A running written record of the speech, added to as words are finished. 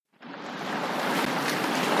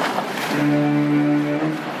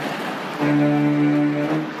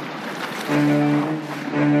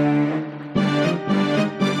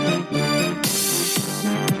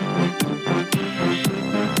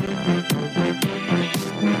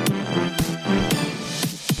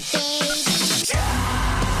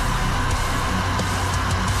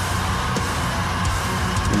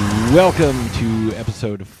Welcome to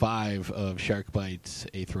episode 5 of Shark Bites,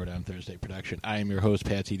 a Throwdown Thursday production. I am your host,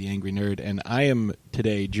 Patsy the Angry Nerd, and I am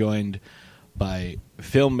today joined by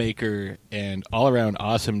filmmaker and all-around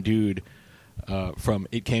awesome dude from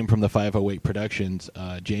It Came From the 508 Productions,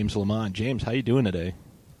 James Lamont. James, how you doing today?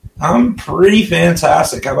 I'm pretty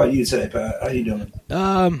fantastic. How about you today, Pat? How you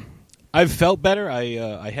doing? I've felt better.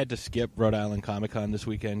 I had to skip Rhode Island Comic Con this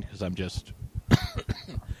weekend because I'm just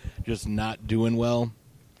just not doing well.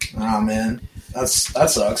 Oh man, that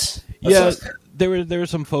sucks. There were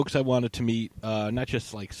some folks I wanted to meet, not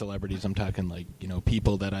just like celebrities. I'm talking like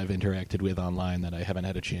people that I've interacted with online that I haven't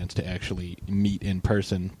had a chance to actually meet in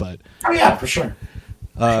person. But oh yeah, for sure.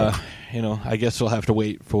 I guess we'll have to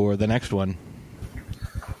wait for the next one.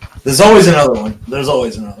 There's always another one.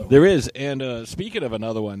 There is, and speaking of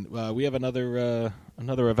another one, we have another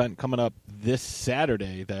event coming up this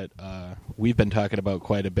Saturday that we've been talking about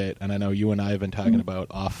quite a bit, and I know you and I have been talking about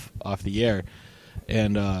off the air,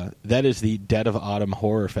 and that is the Dead of Autumn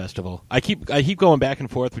Horror Festival. I keep going back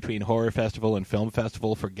and forth between horror festival and film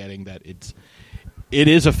festival, forgetting that it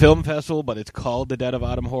is a film festival, but it's called the Dead of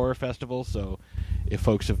Autumn Horror Festival. So if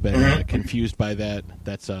folks have been confused by that,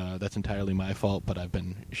 that's entirely my fault. But I've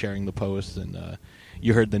been sharing the posts, and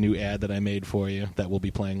you heard the new ad that I made for you that will be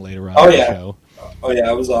playing later on in the show. Oh yeah,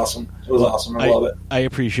 it was awesome. It was awesome. I love it. I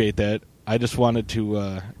appreciate that. I just wanted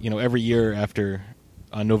to, every year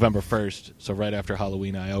on November 1st, so right after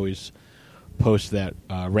Halloween, I always post that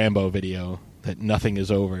Rambo video that nothing is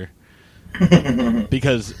over.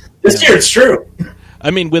 Because this year it's true. I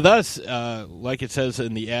mean, with us, like it says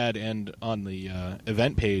in the ad and on the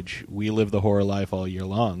event page, we live the horror life all year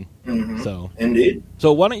long. Mm-hmm. So indeed.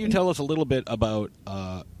 So why don't you tell us a little bit about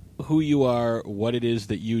who you are, what it is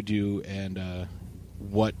that you do, and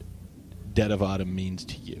what Dead of Autumn means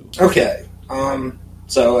to you? Okay.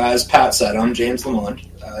 So as Pat said, I'm James Lamont.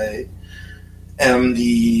 I am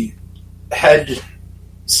the head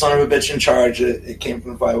son of a bitch in charge. It Came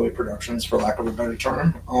From the 508 Productions, for lack of a better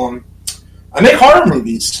term. I make horror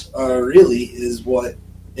movies, really, is what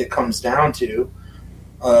it comes down to.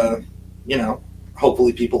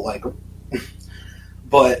 Hopefully people like them.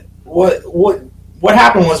 But what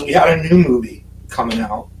happened was we had a new movie coming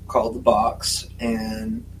out called The Box,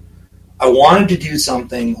 and I wanted to do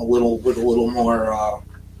something with a little more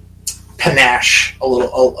panache,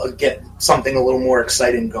 get something a little more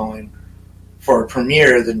exciting going for a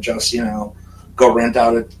premiere than just, go rent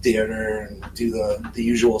out a theater and do the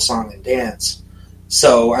usual song and dance.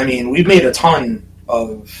 So, I mean, we've made a ton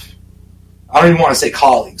of, I don't even want to say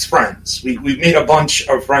colleagues, friends. We've made a bunch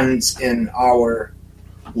of friends in our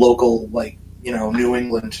local, New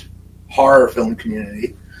England horror film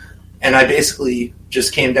community. And I basically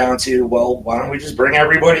just came down to, well, why don't we just bring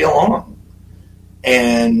everybody along?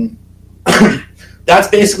 And that's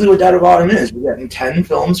basically what Dead of Autumn is. We're getting 10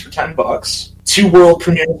 films for $10. 2 world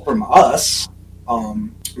premieres from us.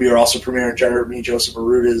 We are also premiering Jeremy Joseph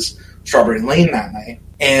Aruta's Strawberry Lane that night.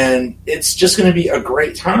 And it's just going to be a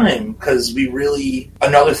great time because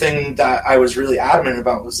another thing that I was really adamant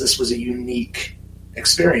about was this was a unique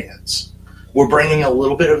experience. We're bringing a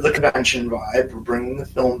little bit of the convention vibe. We're bringing the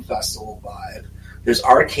film festival vibe. There's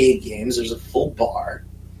arcade games. There's a full bar.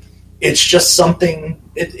 It's just something,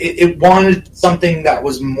 it wanted something that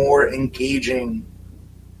was more engaging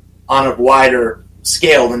on a wider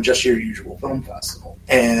scale than just your usual film festival.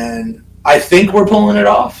 And I think we're pulling it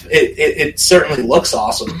off. It certainly looks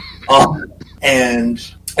awesome. And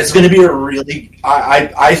it's going to be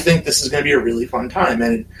I think this is going to be a really fun time.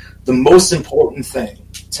 And the most important thing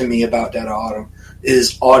to me about Dead of Autumn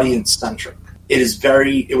is audience-centric. It's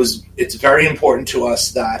very important to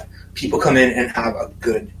us that people come in and have a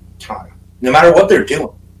good time. No matter what they're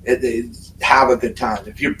doing, they have a good time.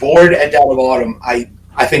 If you're bored at Dead of Autumn, I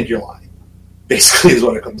think you're lying. Basically is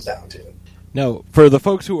what it comes down to. Now, for the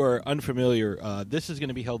folks who are unfamiliar, this is going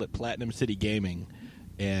to be held at Platinum City Gaming,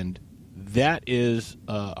 and that is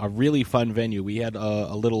a really fun venue. We had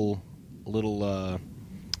a little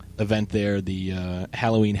event there, the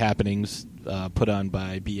Halloween Happenings, put on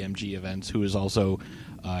by BMG Events, who is also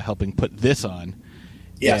helping put this on.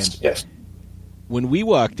 Yes. When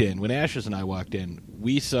Ashes and I walked in,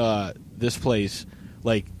 we saw this place,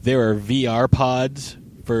 there are VR pods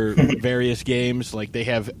for various games. They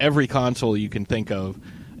have every console you can think of,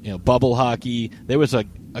 bubble hockey. There was a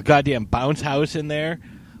a goddamn bounce house in there.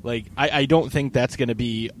 Like, I don't think that's going to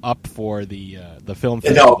be up for the film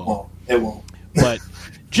festival. No, it won't. But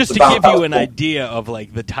just to give you an idea of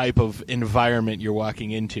like the type of environment you're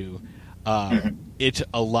walking into, it's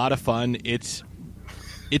a lot of fun. It's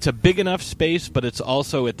a big enough space, but it's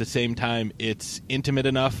also at the same time it's intimate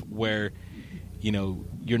enough where, you know,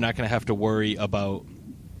 you're not going to have to worry about,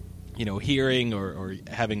 you know, hearing or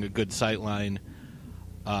having a good sight line.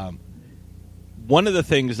 One of the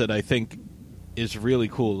things that I think is really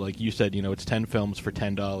cool, like you said, you know, it's 10 films for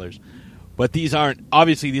 $10. But these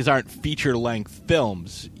aren't feature-length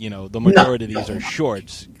films. You know, the majority of these are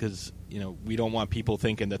shorts because, you know, we don't want people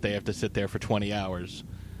thinking that they have to sit there for 20 hours.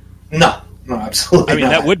 No, absolutely. I mean,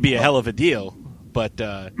 not. that would be a hell of a deal. But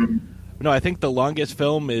no, I think the longest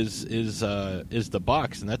film is The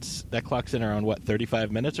Box, and that clocks in around what,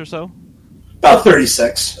 35 minutes or so. About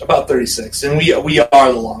 36, and we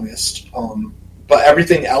are the longest. But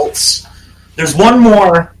everything else, there's one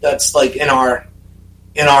more that's like in our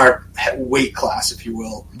weight class, if you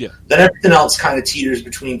will. Yeah. Then everything else kind of teeters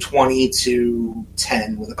between 20 to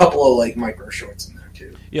 10, with a couple of like micro shorts in there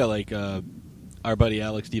too. Yeah, like our buddy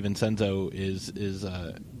Alex DiVincenzo is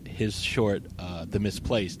his short, The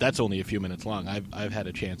Misplaced. That's only a few minutes long. I've had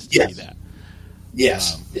a chance to see that.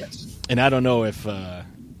 Yes. And I don't know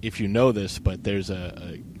if you know this, but there's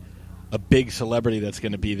a big celebrity that's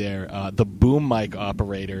going to be there. The boom mic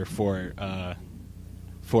operator for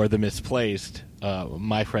The Misplaced.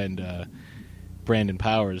 My friend Brandon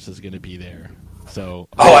Powers is going to be there. So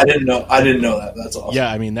I didn't know that. That's awesome.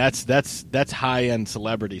 Yeah, I mean that's high end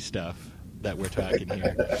celebrity stuff that we're talking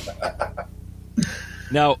here.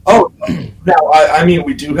 Now, I mean,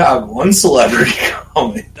 we do have one celebrity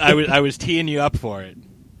coming. I was teeing you up for it.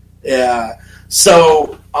 Yeah.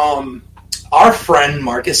 So, our friend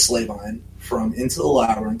Marcus Slavine from Into the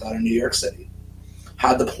Labyrinth out of New York City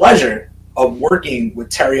had the pleasure of working with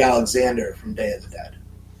Terry Alexander from Day of the Dead.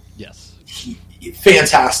 Yes.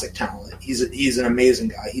 Fantastic talent. He's an amazing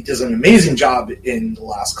guy. He does an amazing job in The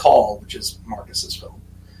Last Call, which is Marcus's film.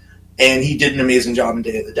 And he did an amazing job in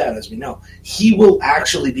Day of the Dead, as we know. He will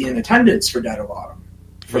actually be in attendance for Dead of Autumn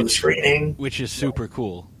for the screening. Which is super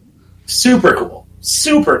cool. Super cool.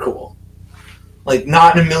 Super cool. Like,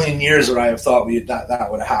 not in a million years would I have thought that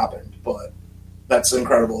would have happened, but that's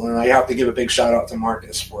incredible. And I have to give a big shout out to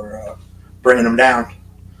Marcus for bringing them down.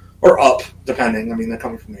 Or up, depending. I mean, they're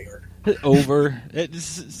coming from New York.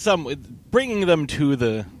 Bringing them to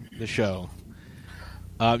the show.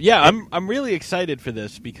 I'm really excited for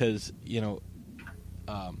this because, you know,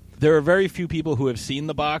 there are very few people who have seen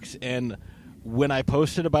The Box, and when I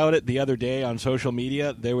posted about it the other day on social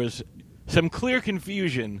media, there was some clear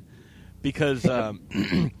confusion because a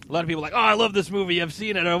lot of people are like, oh, I love this movie, I've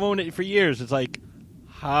seen it, I've owned it for years. It's like,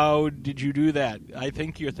 how did you do that? I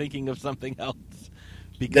think you're thinking of something else.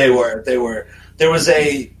 Because They were. There was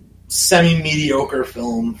a semi-mediocre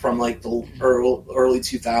film from like the early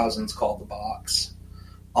 2000s called The Box.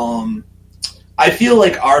 I feel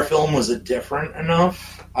like our film was different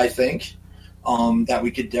enough, I think, that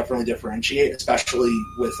we could definitely differentiate, especially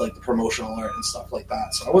with like the promotional art and stuff like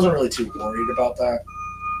that. So I wasn't really too worried about that.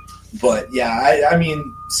 But yeah, I mean,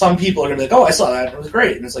 some people are going to be like, oh, I saw that, and it was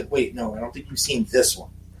great. And it's like, wait, no, I don't think you've seen this one.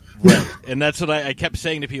 Right. And that's what I kept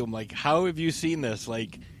saying to people. I'm like, how have you seen this?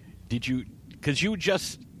 Like, did you... Because you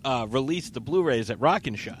just released the Blu-rays at Rock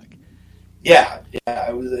and Shock. Yeah.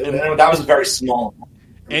 That was very small.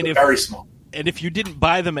 Very small. And if you didn't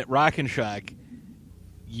buy them at Rock and Shock,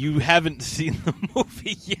 you haven't seen the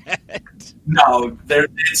movie yet. No,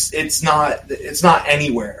 it's not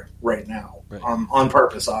anywhere right now. Right. On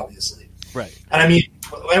purpose, obviously. Right. And I mean,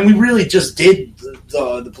 we really just did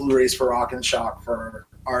the Blu-rays for Rock and Shock for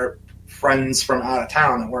our friends from out of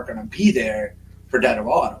town that weren't going to be there for Dead of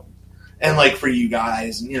Autumn, and like for you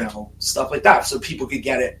guys, and you know, stuff like that, so people could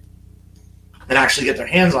get it and actually get their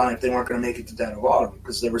hands on it if they weren't going to make it to Dead of Autumn,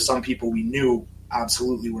 because there were some people we knew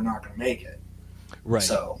absolutely were not going to make it. Right.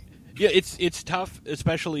 So yeah, it's tough,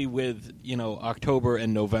 especially with, you know, October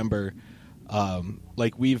and November.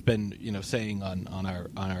 Like we've been, you know, saying on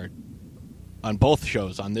both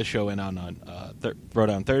shows, on this show and on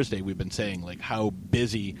Throwdown Thursday, we've been saying like how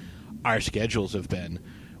busy our schedules have been,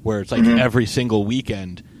 where it's like every single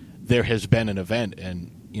weekend there has been an event.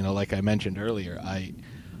 And, you know, like I mentioned earlier,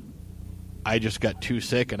 I just got too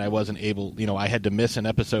sick and I wasn't able, you know, I had to miss an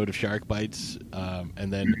episode of Shark Bites,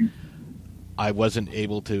 and then I wasn't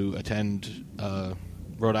able to attend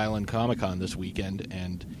Rhode Island Comic-Con this weekend,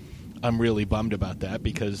 and I'm really bummed about that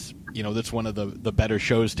because, you know, that's one of the better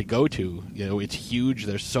shows to go to. You know, it's huge.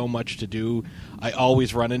 There's so much to do. I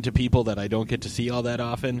always run into people that I don't get to see all that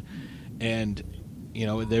often. And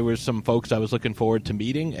there were some folks I was looking forward to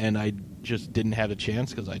meeting, and I just didn't have a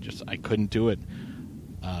chance because I couldn't do it.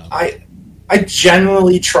 I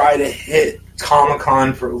generally try to hit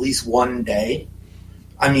Comic-Con for at least one day.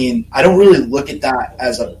 I mean, I don't really look at that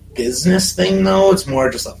as a business thing, though. It's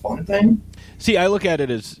more just a fun thing. See, I look at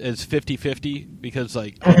it as 50-50 because I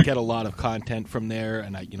get a lot of content from there,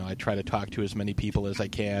 and I try to talk to as many people as I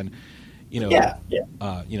can.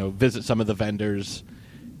 Visit some of the vendors.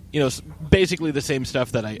 Basically the same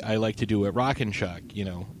stuff that I like to do at Rock and Shock.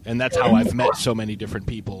 And that's how I've met so many different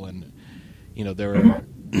people. And there are.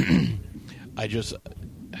 I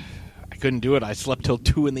couldn't do it. I slept till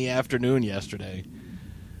 2 p.m. yesterday.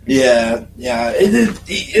 Yeah.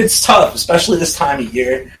 It's tough, especially this time of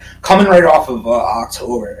year. Coming right off of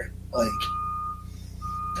October,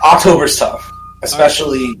 October's tough.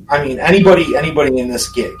 Especially, I mean, anybody in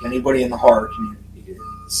this gig, anybody in the horror community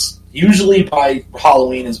is usually by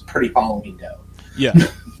Halloween is pretty Halloweened out. Yeah,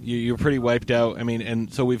 you're pretty wiped out. I mean,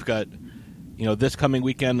 and so we've got, this coming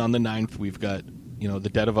weekend on the 9th, we've got, the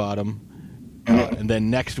Dead of Autumn. And then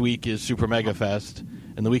next week is Super Mega Fest.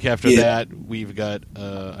 And the week after that, we've got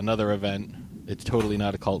another event. It's totally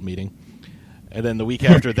not a cult meeting. And then the week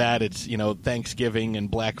after that, it's, Thanksgiving and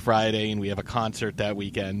Black Friday, and we have a concert that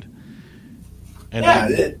weekend. And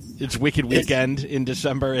then it's Wicked Weekend in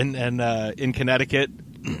December in Connecticut.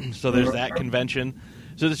 So there's that convention.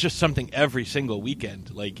 So there's just something every single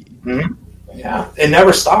weekend. Yeah, it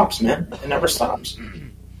never stops, man. It never stops.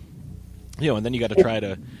 And then you got to try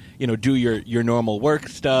to, do your normal work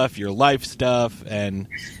stuff, your life stuff, and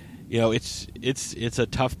it's a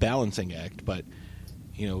tough balancing act. But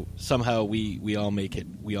somehow we all make it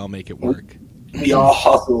work. We all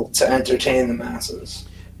hustle to entertain the masses.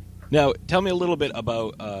 Now, tell me a little bit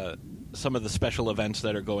about some of the special events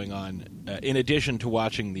that are going on. In addition to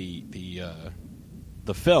watching the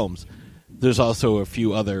films, there's also a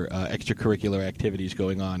few other extracurricular activities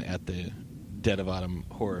going on at the Dead of Autumn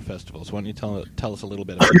Horror Festivals. Why don't you tell us a little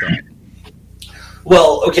bit about that?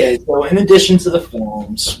 Well, okay, so in addition to the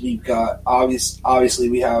films, we've got, obviously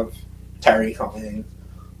we have Terry coming.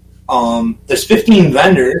 There's 15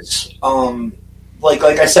 vendors. Like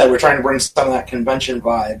I said, we're trying to bring some of that convention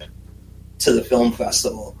vibe to the film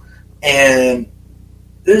festival. And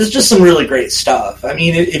there's just some really great stuff. I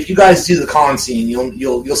mean, if you guys do the con scene,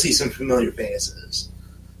 you'll see some familiar faces.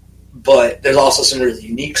 But there's also some really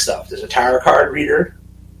unique stuff. There's a tarot card reader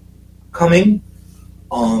coming,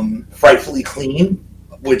 Frightfully Clean,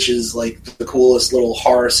 which is like the coolest little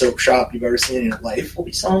horror soap shop you've ever seen in your life. We'll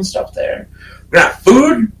be selling stuff there. We're gonna have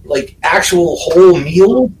food, like actual whole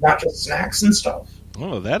meal, not just snacks and stuff.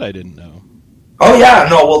 Oh, that I didn't know. Oh yeah,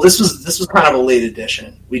 no. Well, this was kind of a late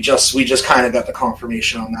addition. We just kind of got the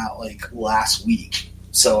confirmation on that last week,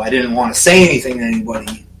 so I didn't want to say anything to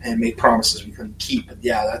anybody and make promises we couldn't keep. But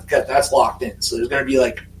yeah, that's locked in. So there's going to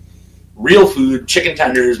be real food, chicken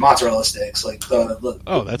tenders, mozzarella sticks, that's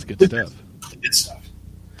good stuff. Good stuff.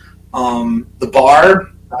 The bar,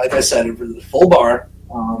 like I said, the full bar.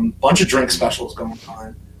 Bunch of drink specials going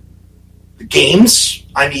on. The games,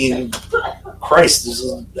 I mean, Christ, this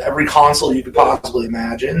is every console you could possibly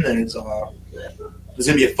imagine. There's going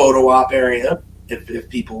to be a photo op area if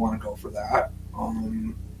people want to go for that.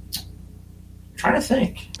 Trying to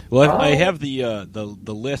think. Well, I have the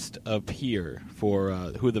list up here for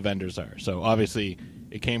who the vendors are. So obviously,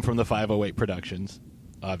 it came from the 508 Productions.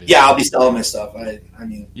 Obviously. Yeah, I'll be selling my stuff. I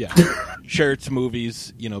mean, yeah, shirts,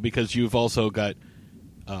 movies. Because you've also got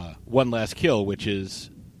One Last Kill, which is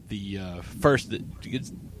the first.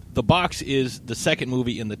 The box is the second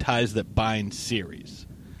movie in the Ties That Bind series.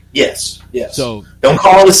 Yes. So don't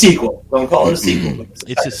call it a sequel.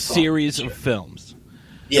 It's a series of films.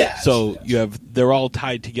 Yeah. So they're all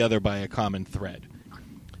tied together by a common thread.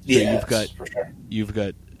 So you've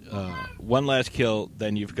got One Last Kill,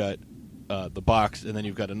 then you've got the box, and then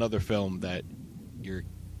you've got another film that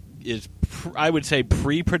I would say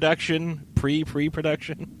pre-production.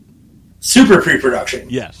 Super pre-production.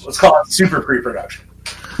 Yes. Let's call it super pre-production.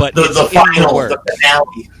 But the final, the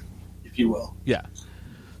finale, if you will. Yeah.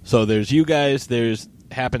 So there's you guys, there's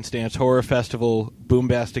Happenstance Horror Festival,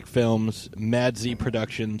 Boombastic Films, Mad Z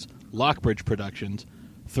Productions, Lockbridge Productions,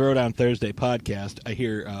 Throwdown Thursday Podcast. I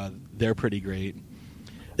hear they're pretty great.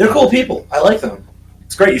 They're cool people. I like them.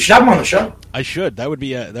 It's great. You should have them on the show. I should. That would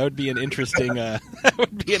be an interesting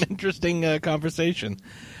conversation.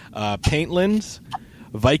 Paintlands,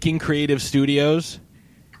 Viking Creative Studios,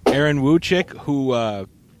 Aaron Wuchik, who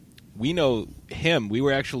we know him. We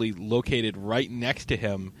were actually located right next to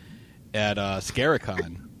him at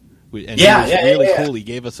Scaricon. And he was really cool. He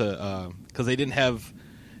gave us because they didn't have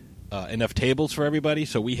enough tables for everybody,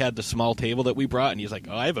 so we had the small table that we brought, and he's like,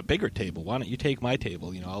 "Oh, I have a bigger table. Why don't you take my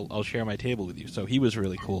table? You know, I'll share my table with you." So he was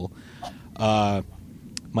really cool.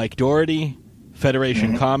 Mike Doherty,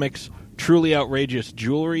 Federation Comics, Truly Outrageous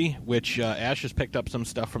Jewelry, which Ash has picked up some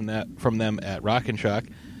stuff from them at Rock and Shock.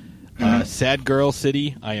 Sad Girl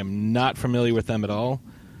City, I am not familiar with them at all.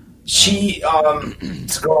 She,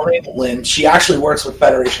 it's a girl named Lynn. She actually works with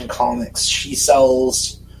Federation Comics. She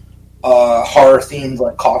sells horror-themed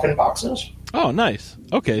like coffin boxes. Oh, nice.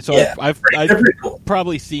 Okay, so yeah, I've pretty cool.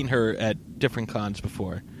 Probably seen her at different cons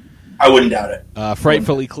before. I wouldn't doubt it.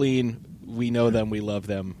 Frightfully Clean, we know them, we love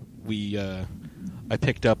them. I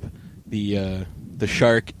picked up the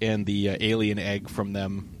shark and the alien egg from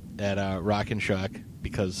them at Rock and Shock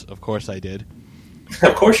because, of course, I did.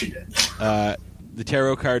 Of course you did. The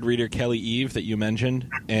tarot card reader Kelly Eve that you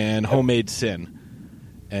mentioned, and Homemade Sin.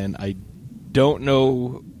 And I don't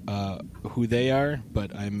know who they are,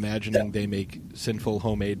 but I'm imagining they make sinful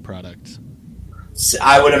homemade products.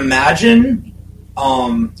 I would imagine.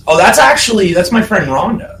 That's my friend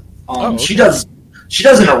Rhonda. Okay. She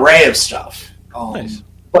does an array of stuff. Nice.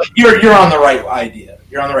 But you're on the right idea.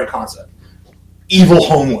 You're on the right concept. Evil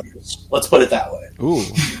homewares. Let's put it that way. Ooh.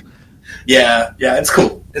 Yeah, it's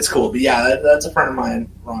cool. It's cool. But yeah, that's a friend of mine,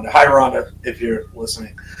 Rhonda. Hi, Rhonda, if you're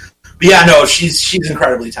listening. But yeah, no, she's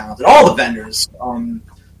incredibly talented. All the vendors,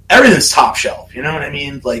 everything's top shelf. You know what I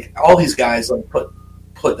mean? Like all these guys like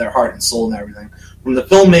put their heart and soul in everything. From the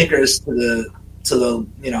filmmakers to the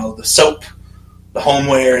the soap, the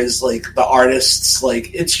homewares, like the artists.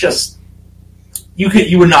 Like it's just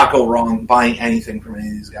you would not go wrong buying anything from any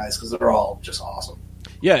of these guys because they're all just awesome.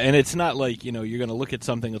 Yeah, and it's not like, you're going to look at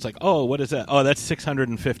something that's like, oh, what is that? Oh, that's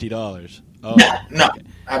 $650. Oh, no, okay.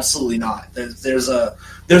 Absolutely not. There's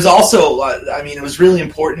also, I mean, it was really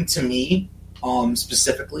important to me,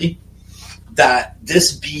 specifically, that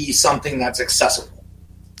this be something that's accessible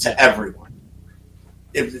to everyone.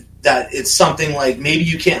 That it's something like maybe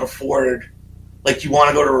you can't afford, like you want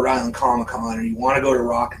to go to Rhode Island Comic Con or you want to go to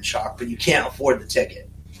Rock and Shock, but you can't afford the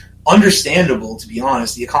ticket. Understandable, to be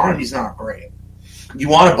honest. The economy's not great. You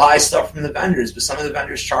want to buy stuff from the vendors, but some of the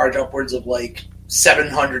vendors charge upwards of like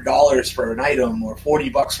 $700 for an item or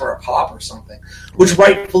 $40 for a pop or something, which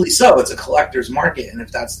rightfully so. It's a collector's market, and if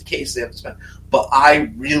that's the case, they have to spend. But I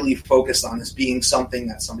really focused on this being something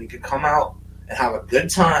that somebody could come out and have a good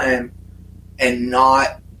time and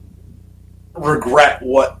not regret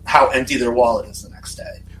how empty their wallet is the next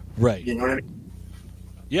day. Right. You know what I mean?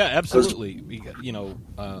 Yeah, absolutely.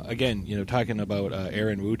 Again, talking about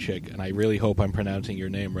Aaron Wuchik, and I really hope I'm pronouncing your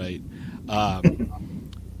name right.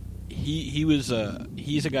 He's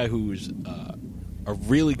a guy who's a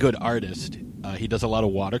really good artist. He does a lot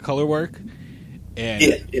of watercolor work, and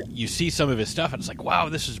you see some of his stuff, and it's like, wow,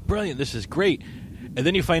 this is brilliant, this is great. And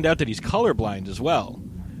then you find out that he's colorblind as well.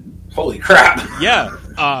 Holy crap. Yeah.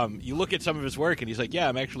 You look at some of his work, and he's like, yeah,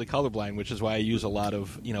 I'm actually colorblind, which is why I use a lot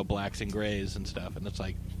of, blacks and grays and stuff. And it's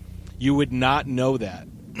like, you would not know that.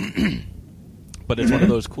 But it's one of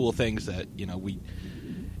those cool things that,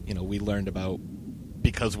 we learned about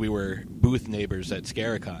because we were booth neighbors at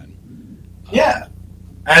Scaricon. Yeah.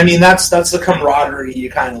 I mean, that's the camaraderie you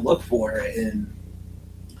kind of look for in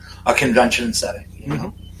a convention setting,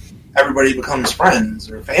 Mm-hmm. Everybody becomes friends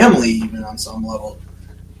or family even on some level.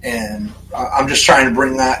 And I'm just trying to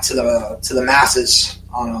bring that to the masses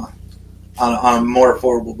on a more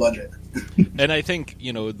affordable budget. And I think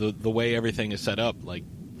the way everything is set up, like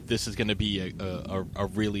this is going to be a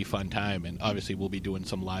really fun time, and obviously we'll be doing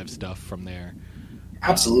some live stuff from there.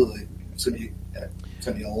 Absolutely, it's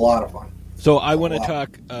gonna be a lot of fun. So I want to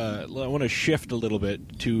talk. I want to shift a little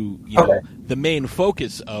bit to the main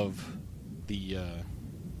focus of the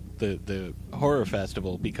horror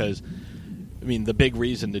festival, because I mean, the big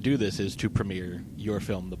reason to do this is to premiere your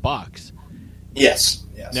film, The Box. Yes.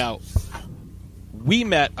 Now, we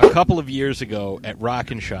met a couple of years ago at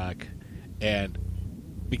Rock and Shock, and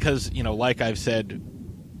because, like I've said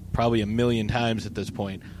probably a million times at this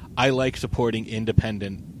point, I like supporting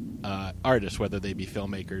independent artists, whether they be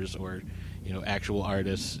filmmakers or, actual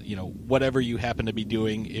artists, whatever you happen to be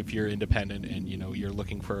doing. If you're independent and, you're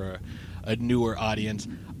looking for a newer audience,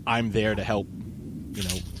 I'm there to help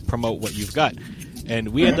promote what you've got. And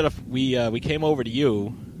we ended up we came over to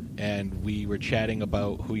you, and we were chatting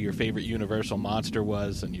about who your favorite Universal monster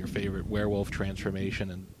was and your favorite werewolf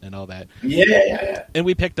transformation and all that. Yeah. And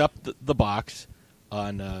we picked up the box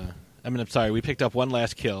on we picked up One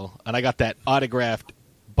Last Kill, and I got that autographed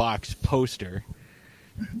box poster.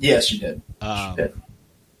 Yes, you did.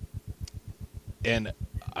 And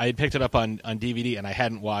I had picked it up on DVD, and I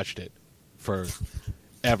hadn't watched it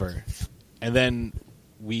forever. And then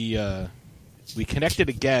we connected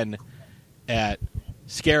again at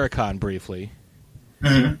Scaricon briefly.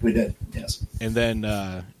 Mm-hmm. We did, yes. And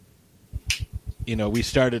then, we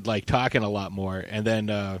started like talking a lot more. And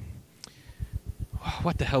then,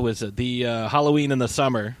 what the hell was it? The Halloween in the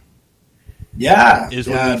Summer. Yeah, is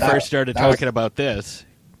when we first started talking about this.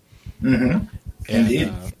 Mm-hmm. And,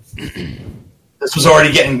 indeed. This was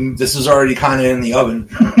already kind of in the oven.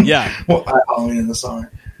 Yeah. Halloween in the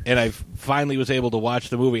Summer. And I finally was able to watch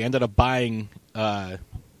the movie. Ended up buying One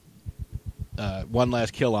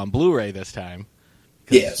Last Kill on Blu-ray this time.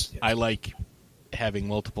 Yes. I like having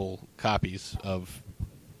multiple copies of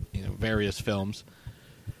various films.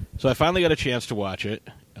 So I finally got a chance to watch it,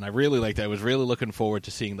 and I really liked it. I was really looking forward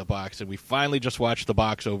to seeing the box, and we finally just watched the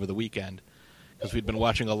box over the weekend because we'd been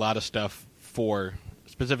watching a lot of stuff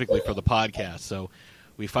specifically for the podcast. So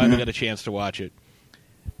we finally got a chance to watch it,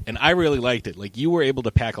 and I really liked it. Like, you were able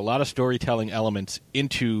to pack a lot of storytelling elements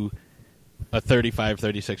into a 35,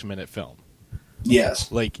 36-minute film.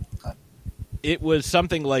 Yes. Like, it was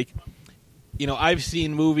something like, I've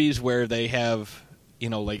seen movies where they have,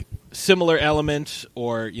 like similar elements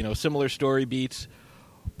or, similar story beats,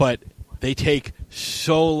 but they take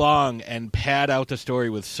so long and pad out the story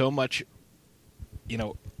with so much,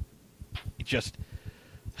 just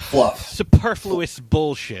fluff, superfluous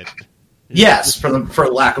bullshit. Yes, for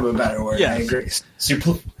lack of a better word, yes. I agree.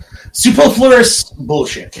 Superfluous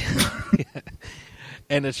bullshit.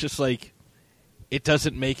 And it's just like, it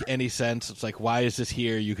doesn't make any sense. It's like, why is this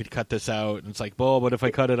here? You could cut this out. And it's like, well, but if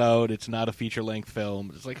I cut it out, it's not a feature-length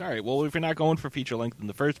film. It's like, all right, well, if you're not going for feature-length in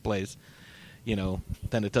the first place, then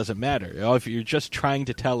it doesn't matter. If you're just trying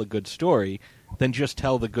to tell a good story, then just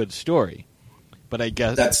tell the good story. But I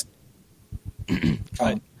guess... That's...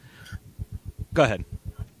 Go ahead.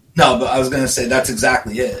 No, but I was going to say that's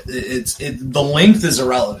exactly it. The length is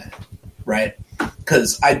irrelevant, right?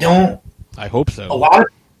 Because I hope so. A lot of...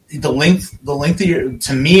 The length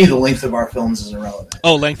to me, the length of our films is irrelevant.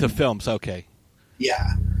 Oh, length of films, okay.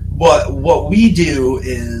 Yeah. What we do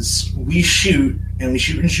is we shoot, and we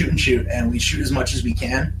shoot and shoot and shoot, and we shoot as much as we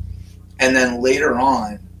can. And then later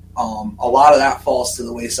on, a lot of that falls to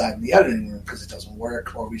the wayside in the editing room because it doesn't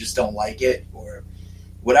work, or we just don't like it, or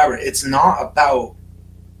whatever. It's not about...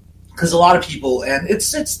 Because a lot of people, and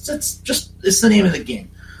it's the name of the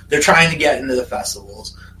game. They're trying to get into the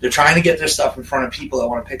festivals. They're trying to get their stuff in front of people that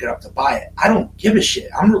want to pick it up to buy it. I don't give a shit.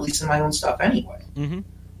 I'm releasing my own stuff anyway. Mm-hmm.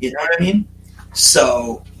 You know what I mean?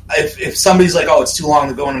 So if somebody's like, "Oh, it's too long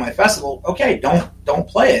to go into my festival," okay, don't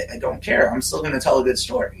play it. I don't care. I'm still going to tell a good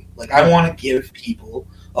story. Like, I want to give people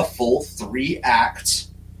a full 3-act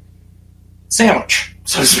sandwich,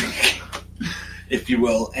 so to speak, if you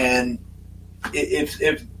will. And if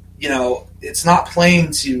it's not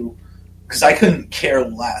playing to, because I couldn't care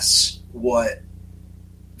less what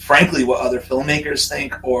other filmmakers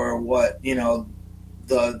think, or what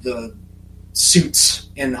the suits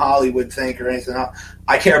in Hollywood think, or anything else.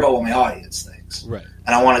 I care about what my audience thinks, right?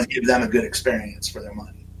 And I want to give them a good experience for their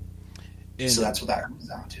money. And, so that's what that comes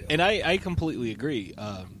down to. And I completely agree.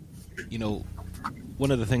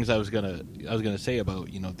 One of the things I was gonna say about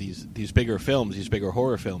these bigger films, these bigger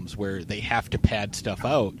horror films, where they have to pad stuff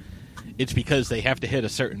out, it's because they have to hit a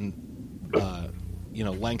certain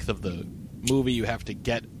length of the movie. You have to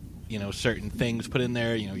get certain things put in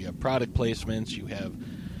there. You have product placements. You have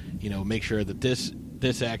make sure that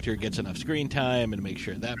this actor gets enough screen time, and make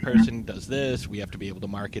sure that person does this. We have to be able to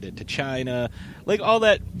market it to China, like all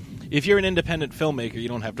that. If you're an independent filmmaker, you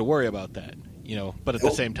don't have to worry about that. But at the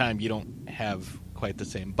same time, you don't have quite the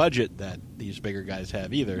same budget that these bigger guys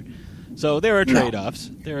have either. So there are trade-offs.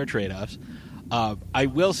 I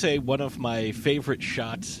will say one of my favorite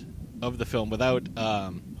shots of the film, without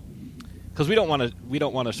because we don't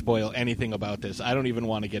want to spoil anything about this. I don't even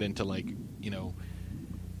want to get into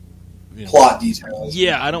plot details.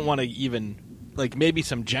 Yeah, I don't want to even maybe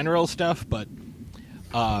some general stuff, but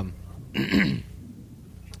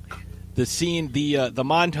the scene, the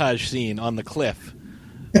montage scene on the cliff,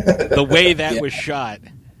 the way that was shot.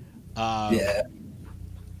 Yeah.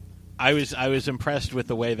 I was impressed with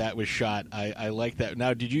the way that was shot. I like that.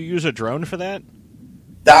 Now, did you use a drone for that?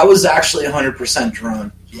 That was actually 100%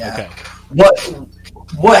 drone. Yeah. Okay.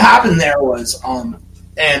 What happened there was,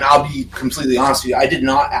 and I'll be completely honest with you, I did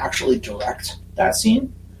not actually direct that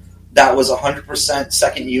scene. That was 100%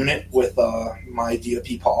 second unit with my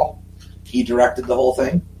DOP Paul. He directed the whole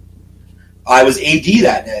thing. I was AD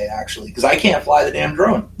that day, actually, because I can't fly the damn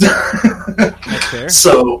drone. That's fair.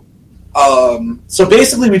 So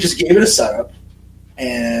basically we just gave it a setup,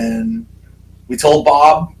 and we told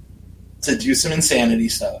Bob to do some insanity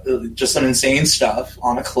stuff, just some insane stuff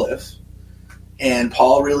on a cliff. and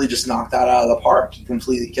Paul really just knocked that out of the park. He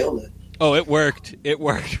completely killed it. Oh, it worked. It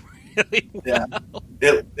worked really well.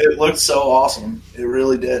 Yeah, it looked so awesome. It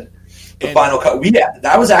really did. The final cut.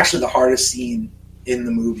 That was actually the hardest scene in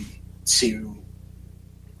the movie to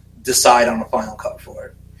decide on a final cut for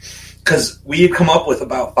it, because we had come up with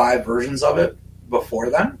about 5 versions of it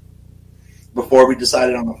before then, before we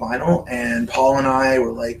decided on the final. And Paul and I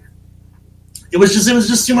were like, it was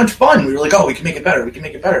just too much fun. We were like, oh, we can make it better. We can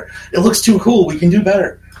make it better. It looks too cool. We can do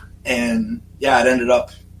better. And yeah, it ended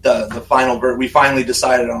up the final we finally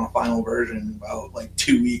decided on a final version about like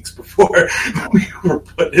 2 weeks before we were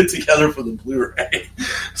putting it together for the Blu-ray.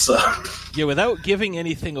 So yeah, without giving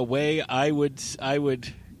anything away, I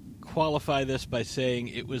would qualify this by saying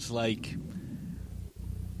it was like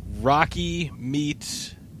Rocky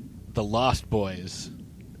meets the Lost Boys.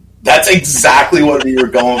 That's exactly what we were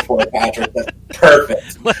going for, Patrick. That's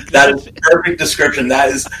perfect. That is perfect description.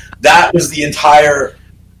 That was the entire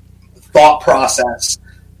thought process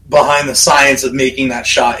behind the science of making that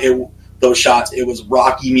shot. Those shots. It was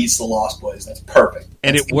Rocky meets the Lost Boys. That's perfect.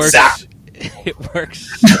 And that's it works. Exactly. It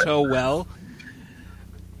works so well,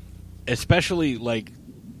 especially like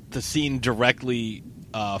the scene directly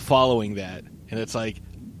following that, and it's like,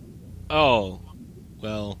 oh,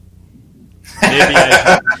 well,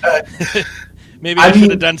 maybe I should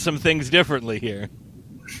have done some things differently here.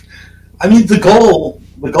 I mean, the goal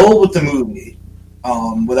with the movie,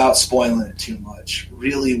 without spoiling it too much,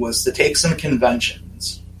 really was to take some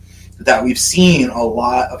conventions that we've seen a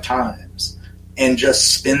lot of times and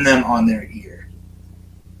just spin them on their ear.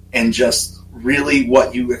 And just really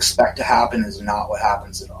what you expect to happen is not what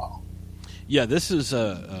happens at all. Yeah, this is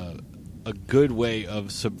a good way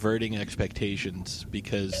of subverting expectations,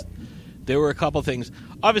 because there were a couple things.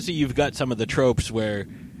 Obviously, you've got some of the tropes where,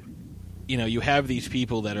 you know, you have these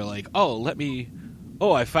people that are like, oh,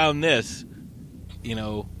 I found this. You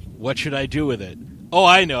know, what should I do with it? Oh,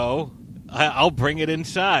 I know. I'll bring it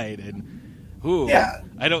inside. And,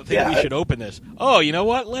 I don't think we should open this. Oh, you know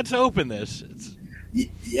what? Let's open this.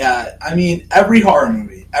 Yeah, I mean, every horror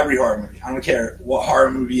movie, I don't care what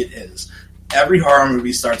horror movie it is, every horror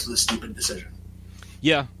movie starts with a stupid decision.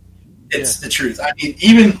 Yeah. It's the truth. I mean,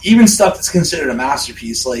 even stuff that's considered a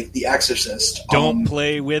masterpiece, like The Exorcist. Don't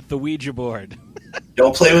play with the Ouija board.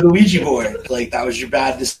 Don't play with the Ouija board. Like, that was your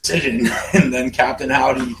bad decision. And then Captain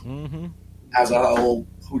Howdy has a whole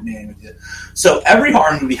hootenanny with you. So every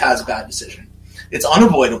horror movie has a bad decision. It's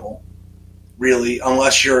unavoidable, really,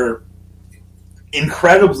 unless you're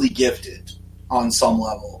incredibly gifted on some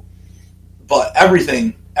level. But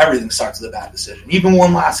everything starts with a bad decision. Even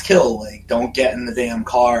One Last Kill, like, don't get in the damn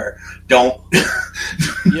car. Don't.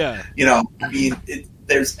 Yeah. You know, I mean,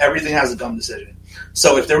 everything has a dumb decision.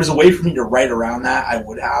 So if there was a way for me to write around that, I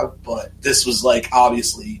would have. But this was, like,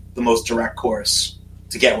 obviously the most direct course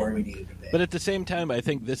to get where we needed to be. But at the same time, I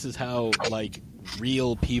think this is how, like,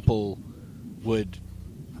 real people would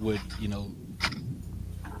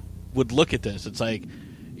look at this. It's like,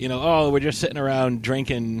 you know, oh, we're just sitting around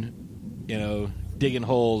drinking, you know, digging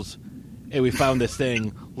holes. Hey, we found this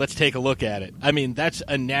thing. Let's take a look at it. I mean, that's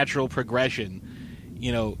a natural progression.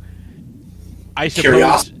 You know, I suppose.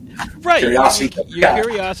 Curiosity. Right. Your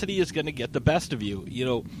curiosity is going to get the best of you. You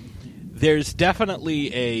know, there's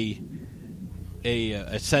definitely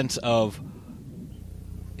a sense of,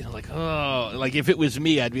 you know, like, oh, like if it was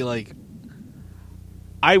me, I'd be like,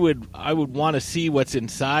 I would want to see what's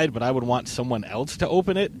inside, but I would want someone else to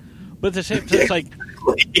open it. But at the same time, it's like,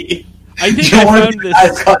 I think I found this.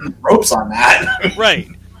 Guys cutting ropes on that, right?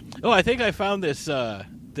 Oh, I think I found this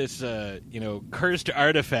you know, cursed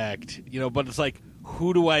artifact. You know, but it's like,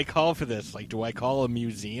 who do I call for this? Like, do I call a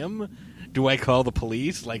museum? Do I call the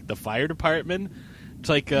police? Like the fire department? It's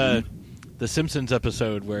like the Simpsons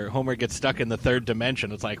episode where Homer gets stuck in the third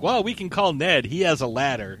dimension. It's like, well, we can call Ned. He has a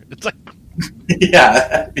ladder. It's like.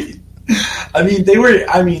 Yeah, I mean, they were.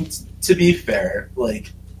 I mean, to be fair, like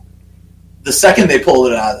the second they pulled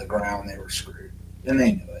it out of the ground, they were screwed, and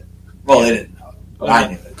they knew it. Well, they didn't know it, but I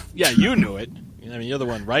knew it. Yeah, you knew it. I mean, you're the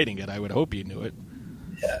one writing it. I would hope you knew it.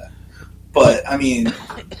 Yeah, but I mean,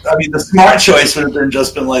 the smart choice would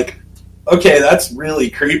have been like, okay, that's really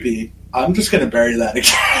creepy. I'm just going to bury that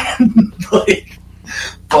again. Like,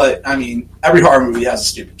 but I mean, every horror movie has a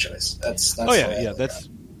stupid choice. That's that's.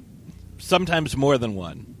 Sometimes more than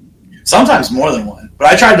one. Sometimes more than one.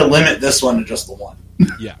 But I tried to limit this one to just the one.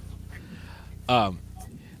 Yeah. I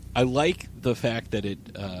like the fact that it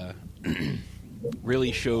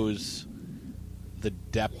really shows the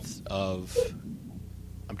depth of.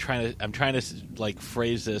 I'm trying to like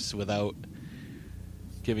phrase this without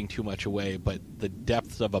giving too much away, but the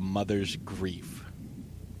depth of a mother's grief.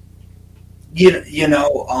 That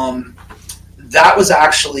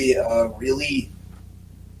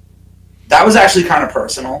was actually kind of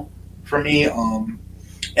personal for me. And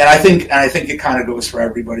I think it kind of goes for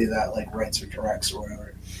everybody that like writes or directs or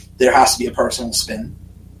whatever. There has to be a personal spin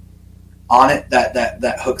on it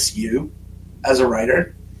that hooks you as a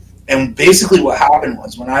writer. And basically what happened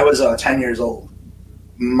was when I was 10 years old,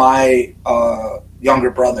 my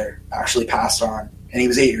younger brother actually passed on, and he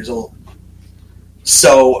was 8 years old.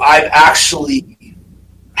 So I've actually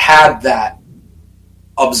had that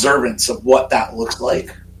observance of what that looks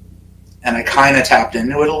like, and I kind of tapped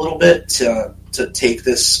into it a little bit to take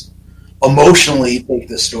this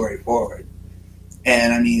story forward.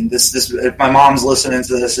 And I mean, this if my mom's listening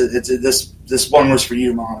to this, this one was for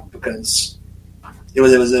you, Mom, because it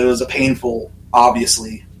was a painful,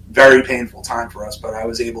 obviously very painful time for us, but I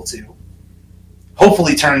was able to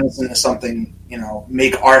hopefully turn this into something,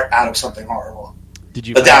 make art out of something horrible. Did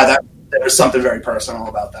you? But there was something very personal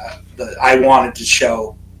about that. I wanted to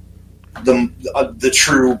show the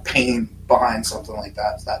true pain behind something like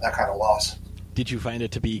that kind of loss. Did you find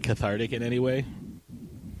it to be cathartic in any way?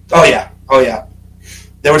 Oh yeah.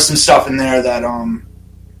 There was some stuff in there that,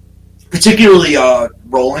 particularly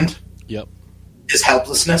Roland. Yep. His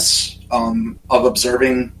helplessness of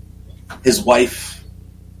observing his wife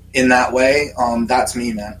in that way. That's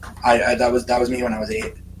me, man. That was me when I was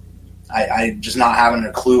 8. I just not having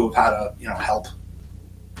a clue of how to help.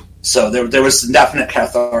 So there was some definite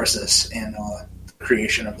catharsis in the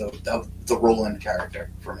creation of the Roland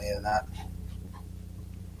character for me in that.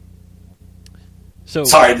 So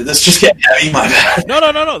sorry, did this just get heavy? My bad.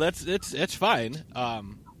 No. That's fine.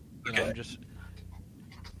 Okay.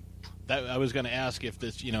 I was going to ask if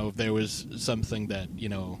this, if there was something that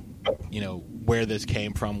where this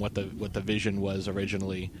came from, what the vision was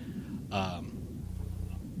originally,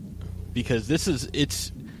 because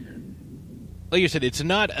it's like you said, it's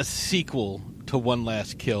not a sequel to One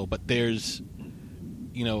Last Kill, but there's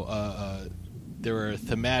there are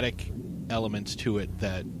thematic elements to it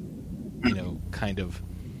that kind of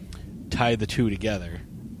tie the two together.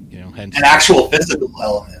 Hence and actual physical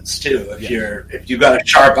elements too. If you've got a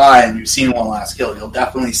sharp eye and you've seen One Last Kill, you'll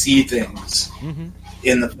definitely see things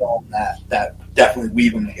in the film that definitely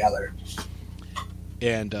weave them together.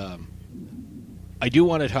 And I do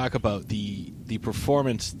want to talk about the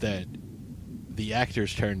performance that the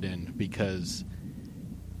actors turned in, because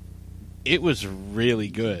it was really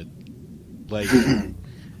good. Like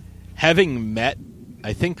having met,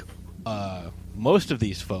 I think, most of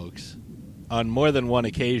these folks on more than one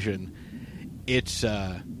occasion, it's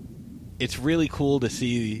really cool to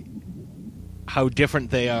see how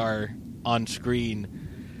different they are on screen.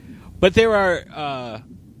 But there are,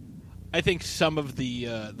 I think, some of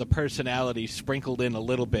the personality sprinkled in a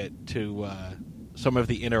little bit to some of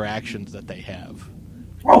the interactions that they have.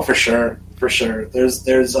 Oh, for sure.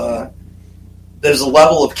 There's a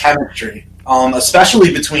level of chemistry,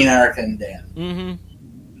 especially between Erica and Dan. Mm-hmm.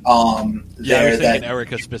 I was thinking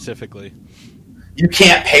Erica specifically. You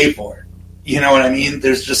can't pay for it. You know what I mean?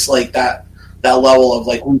 There's just like that level of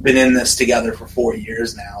like, we've been in this together for 4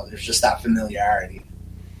 years now. There's just that familiarity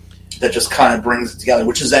that just kind of brings it together,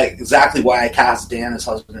 which is exactly why I cast Dan and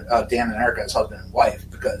Erica as husband and wife,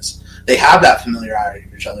 because they have that familiarity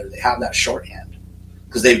with each other. They have that shorthand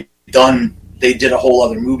because they did a whole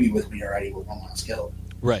other movie with me already with One Last Kill.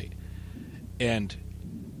 Right. And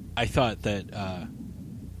I thought that,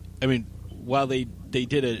 while they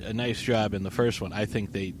did a nice job in the first one, I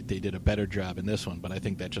think they did a better job in this one, but I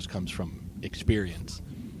think that just comes from experience.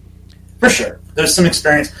 For sure. There's some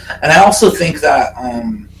experience. And I also think that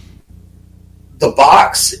The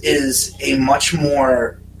Box is a much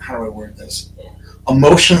more, how do I word this,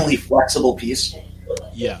 emotionally flexible piece.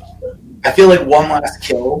 Yeah. I feel like One Last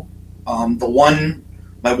Kill,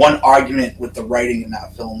 my one argument with the writing in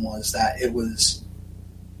that film was that it was,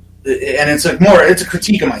 and it's a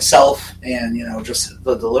critique of myself and just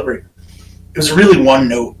the delivery. It was a really one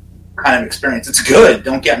note kind of experience. It's good,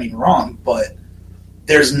 don't get me wrong, but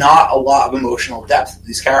there's not a lot of emotional depth that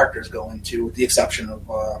these characters go into, with the exception of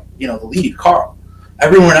the lead, Carl.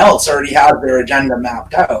 Everyone else already has their agenda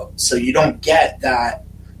mapped out, so you don't get that.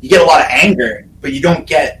 You get a lot of anger, but you don't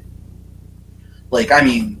get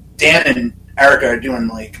Dan and Erica are doing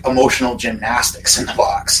like emotional gymnastics in The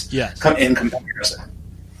Box. Yes. In comparison.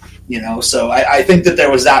 So I think that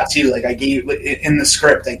there was that too. Like in the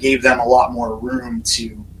script, I gave them a lot more room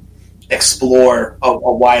to explore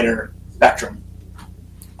a wider spectrum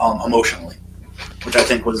emotionally, which I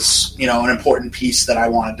think was an important piece that I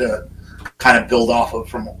wanted to kind of build off of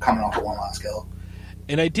from coming off of One Last Kill.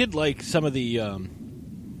 And I did like some of the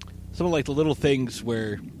little things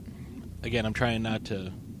where again, I'm trying not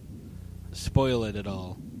to spoil it at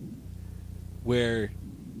all, where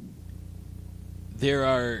there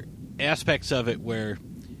are aspects of it where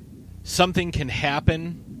something can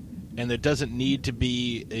happen and there doesn't need to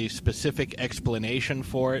be a specific explanation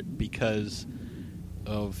for it because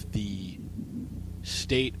of the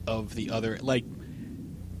state of the other. Like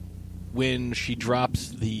when she drops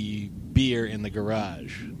the beer in the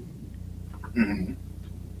garage. Mm-hmm.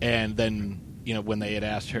 And then, when they had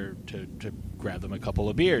asked her to grab them a couple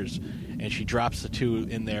of beers, and she drops the 2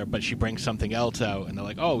 in there, but she brings something else out, and they're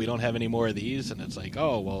like, oh, we don't have any more of these, and it's like,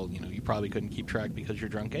 oh, well, you probably couldn't keep track because you're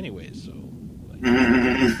drunk anyways, so...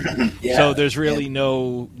 Yeah. So there's really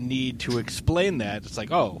no need to explain that. It's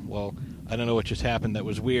like, oh, well, I don't know what just happened that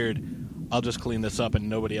was weird. I'll just clean this up and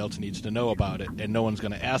nobody else needs to know about it, and no one's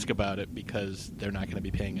going to ask about it because they're not going to be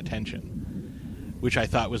paying attention, which I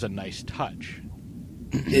thought was a nice touch.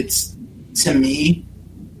 It's, to me,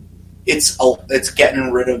 it's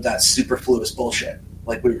getting rid of that superfluous bullshit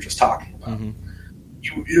like we were just talking about. Mm-hmm.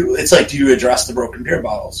 It's like, do you address the broken beer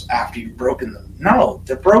bottles after you've broken them? No,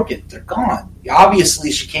 they're broken. They're gone.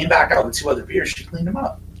 Obviously, she came back out with 2 other beers. She cleaned them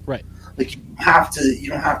up. Right. Like, you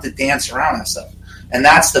don't have to dance around that stuff. And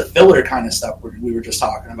that's the filler kind of stuff we were just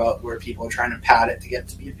talking about, where people are trying to pad it to get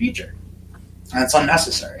to be a feature. And it's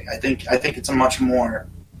unnecessary. I think it's a much more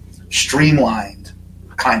streamlined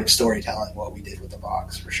kind of storytelling, what we did with the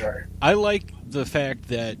box, for sure. I like the fact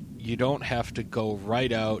that you don't have to go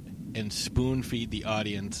right out and spoon feed the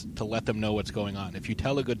audience to let them know what's going on. If you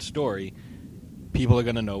tell a good story, people are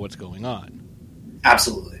going to know what's going on.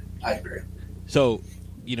 Absolutely. I agree. So,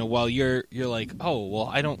 while you're like, oh, well,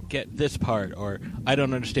 I don't get this part, or I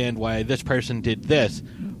don't understand why this person did this,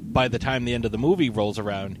 by the time the end of the movie rolls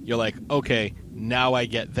around, you're like, okay, now I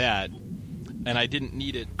get that. And I didn't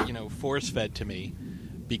need it, force-fed to me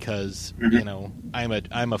because, I'm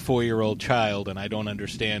a 4-year-old child and I don't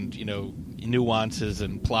understand, nuances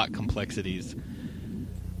and plot complexities.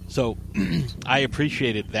 So I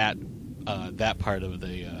appreciated that part of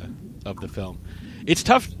the film. It's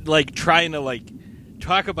tough, trying to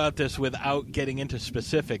talk about this without getting into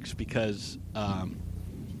specifics because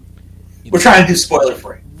we're trying to do spoiler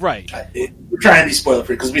free, right? We're trying to be spoiler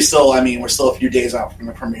free because we're still a few days out from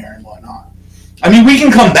the premiere and whatnot. I mean, we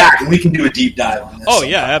can come back and we can do a deep dive on this. Oh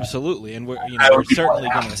yeah, absolutely, and we're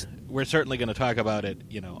certainly going to talk about it,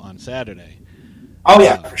 on Saturday. Oh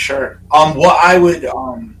yeah, for sure. What I would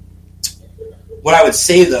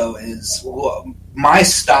say though is my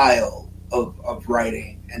style of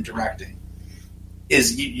writing and directing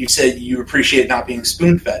is you said you appreciate not being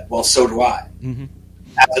spoon fed. Well, so do I. Mm-hmm.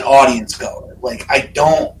 As an audience goer, I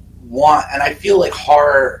don't want, and I feel like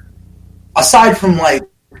horror, aside from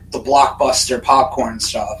the blockbuster popcorn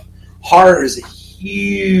stuff, horror is a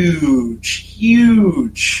huge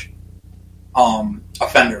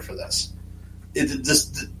offender for this.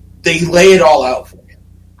 They lay it all out for you.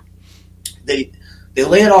 They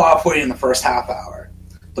lay it all out for you in the first half hour.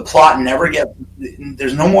 The plot never gets.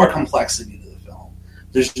 There's no more complexity to the film.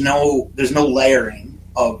 There's no layering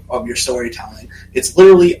of your storytelling. It's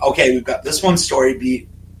literally, okay, we've got this one story beat.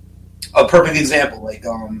 A perfect example,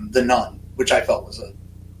 The Nun, which I felt was an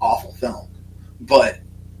awful film, but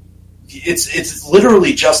it's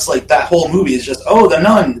literally just that whole movie is just, oh, The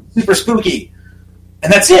Nun, super spooky,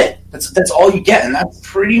 and that's it. That's all you get, and that's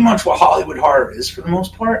pretty much what Hollywood horror is for the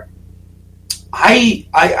most part.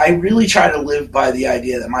 I really try to live by the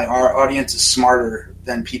idea that my audience is smarter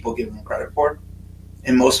than people give them credit for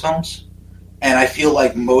in most films, and I feel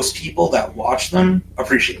like most people that watch them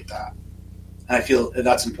appreciate that, and I feel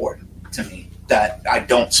that's important to me, that I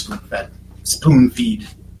don't spoon feed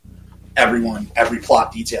everyone every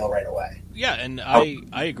plot detail right away. Yeah, and I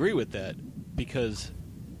agree with that, because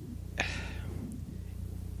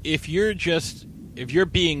if you're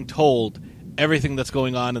being told everything that's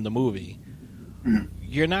going on in the movie, mm-hmm.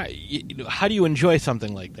 you're not. How do you enjoy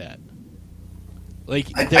something like that? I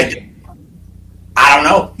don't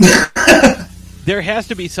know. There has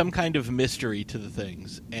to be some kind of mystery to the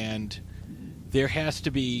things, and there has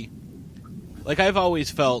to be. I've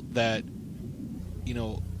always felt that,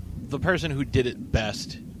 the person who did it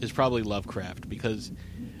best is probably Lovecraft, because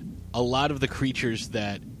a lot of the creatures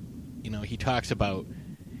that, he talks about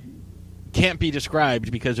can't be described,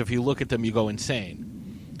 because if you look at them, you go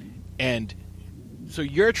insane. And so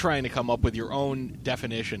you're trying to come up with your own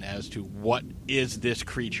definition as to what is this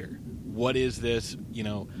creature? What is this,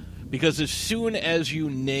 because as soon as you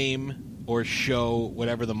name or show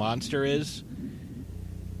whatever the monster is,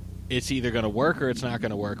 it's either going to work or it's not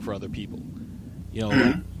going to work for other people.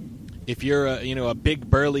 If you're a big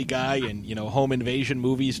burly guy and home invasion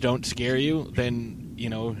movies don't scare you, then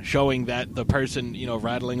showing that the person,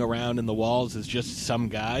 rattling around in the walls is just some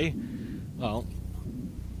guy, well,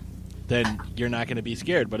 then you're not going to be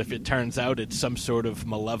scared. But if it turns out it's some sort of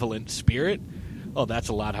malevolent spirit, well, that's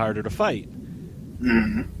a lot harder to fight.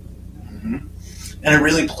 Mm-hmm. Mm-hmm. And it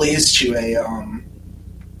really plays to a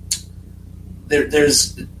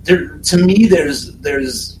to me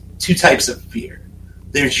there's two types of fear.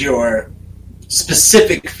 There's your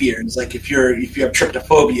specific fears, like if you have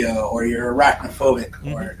tryptophobia or you're arachnophobic,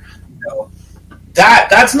 mm-hmm. or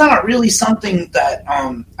that's not really something that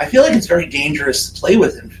I feel like it's very dangerous to play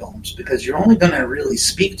with in films, because you're only going to really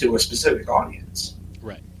speak to a specific audience.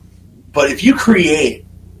 Right. But if you create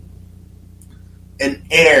an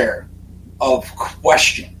air of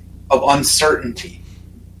question, of uncertainty,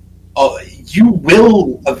 you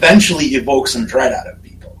will eventually evoke some dread out of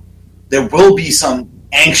people. There will be some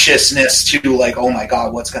anxiousness to, like, oh my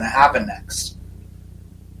god, what's going to happen next?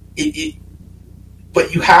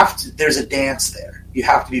 But you have to, there's a dance there. You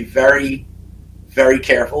have to be very, very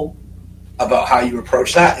careful about how you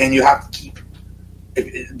approach that, and you have to keep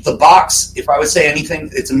The Box, if I would say anything,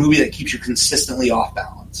 it's a movie that keeps you consistently off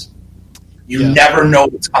balance. You never know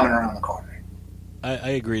what's coming around the corner.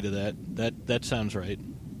 I agree to that. That sounds right.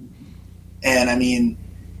 And I mean,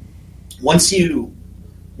 once you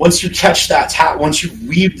catch that once you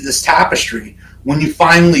weave this tapestry, when you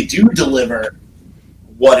finally do deliver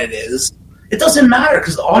what it is, it doesn't matter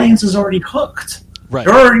because the audience is already hooked. Right.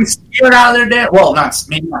 They're already scared out of their damn. Well,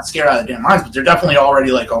 maybe not scared out of their damn minds, but they're definitely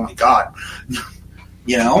already like, oh my god,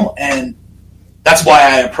 And that's why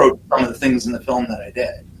I approached some of the things in the film that I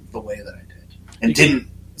did the way that I did, and didn't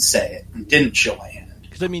say it and didn't show my hand.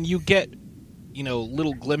 Because I mean, you get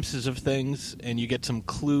little glimpses of things, and you get some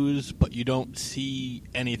clues, but you don't see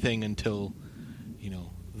anything until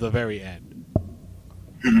the very end.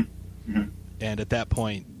 Mm-hmm. Mm-hmm. And at that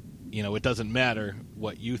point, it doesn't matter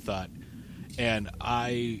what you thought. And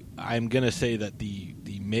I'm going to say that the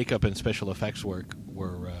makeup and special effects work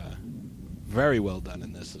were very well done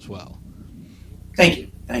in this as well. Thank you.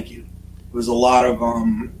 It was a lot of,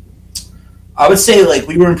 I would say, like,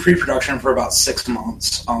 we were in pre-production for about 6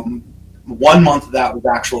 months. 1 month of that was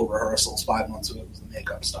actual rehearsals. 5 months of it was the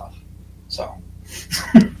makeup stuff. So.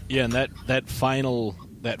 Yeah, and that final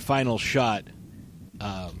shot,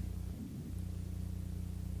 I'm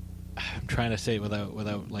trying to say it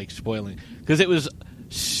without like spoiling, because it was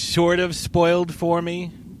sort of spoiled for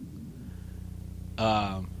me.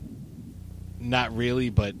 Not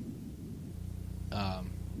really, but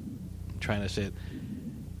I'm trying to say it.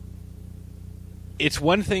 It's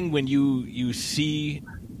one thing when you see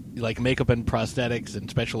like makeup and prosthetics and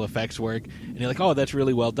special effects work, and you're like, oh, that's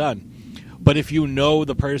really well done. But if you know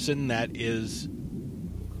the person that is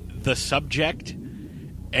the subject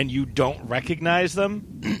and you don't recognize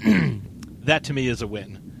them, that to me is a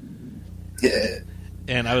win. Yeah.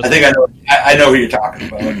 And I think I know who you're talking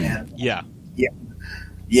about, man. Yeah.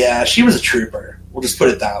 Yeah, she was a trooper. We'll just put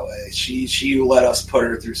it that way. She let us put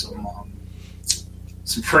her through some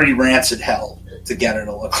pretty rancid hell to get her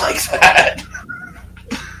to look like that.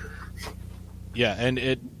 Yeah, and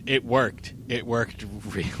it worked. It worked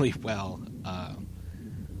really well.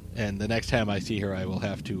 And the next time I see her, I will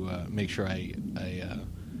have to make sure I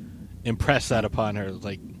impress that upon her.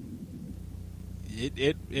 Like,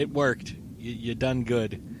 it worked. You done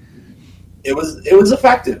good. It was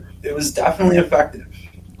effective. It was definitely effective.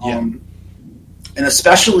 Yeah. And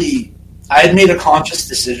especially, I had made a conscious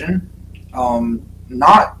decision,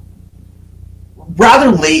 not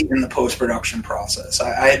rather late in the post-production process.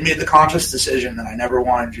 I had made the conscious decision that I never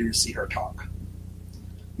wanted you to see her talk.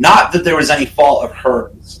 Not that there was any fault of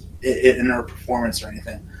hers in her performance or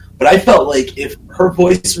anything, but I felt like if her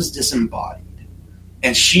voice was disembodied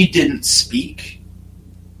and she didn't speak,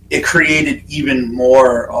 it created even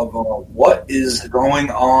more of a what is going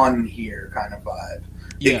on here kind of vibe.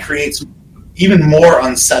 Yeah. It creates even more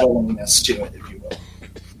unsettlingness to it, if you will.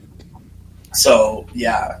 So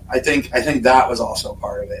yeah, I think that was also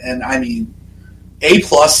part of it. And I mean, A+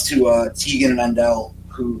 to Tegan Mendel,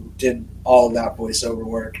 who did all of that voiceover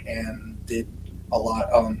work and did a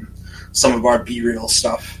lot some of our B-reel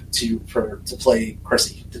stuff to play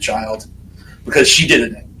Chrissy, the child, because she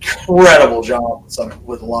did an incredible job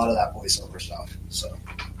with a lot of that voiceover stuff. So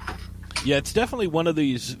yeah, it's definitely one of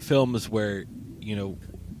these films where you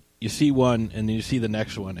see one and then you see the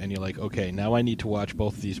next one and you're like, okay, now I need to watch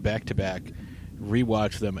both of these back to back,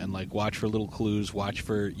 rewatch them, and like watch for little clues, watch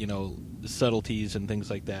for subtleties and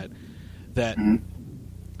things like that mm-hmm.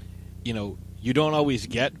 You don't always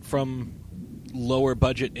get from lower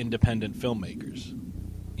budget independent filmmakers.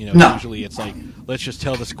 No. Usually it's like, let's just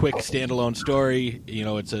tell this quick standalone story.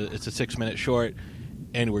 It's a 6-minute short,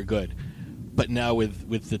 and we're good. But now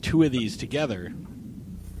with the two of these together,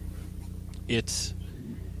 it's,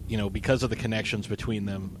 because of the connections between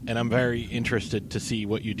them, and I'm very interested to see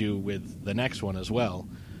what you do with the next one as well,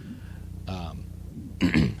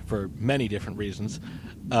 for many different reasons.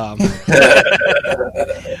 But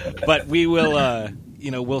we will,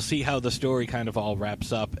 we'll see how the story kind of all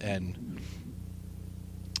wraps up, and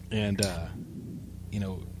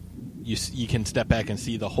you can step back and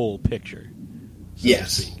see the whole picture. So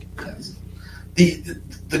yes.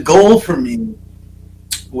 The goal for me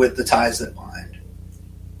with The Ties That Bind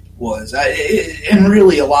was, and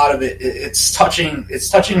really a lot of it's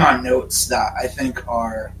touching on notes that I think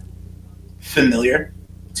are familiar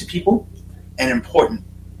to people and important.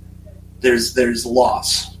 There's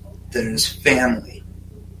loss, there's family,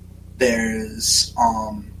 there's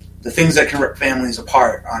the things that can rip families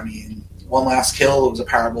apart. I mean, One Last Kill was a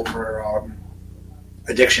parable for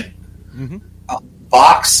addiction. Mm-hmm.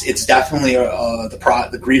 Box, it's definitely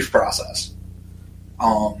the grief process.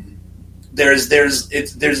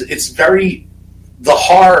 It's very, the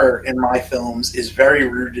horror in my films is very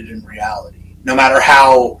rooted in reality. No matter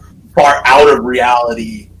how far out of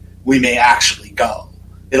reality we may actually go,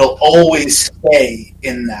 it'll always stay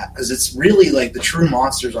in that, because it's really like the true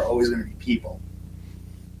monsters are always going to be people,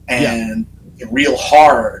 and real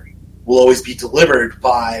horror will always be delivered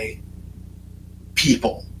by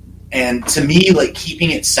people. And to me, like,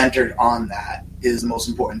 keeping it centered on that is the most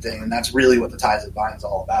important thing, and that's really what The Ties That Bind is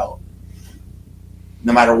all about.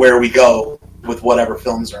 No matter where we go with whatever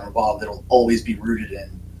films are involved, it'll always be rooted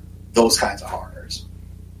in those kinds of horrors.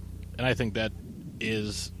 And I think that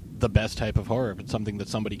is the best type of horror. If it's something that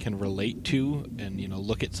somebody can relate to and,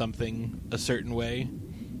 look at something a certain way.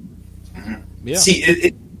 Mm-hmm. Yeah. See,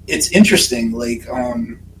 it's interesting, like,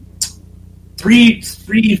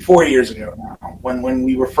 3-4 years ago now, when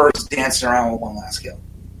we were first dancing around with One Last Kill,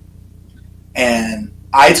 and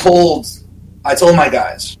I told my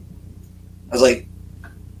guys, I was like,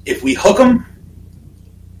 if we hook them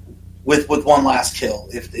with One Last Kill,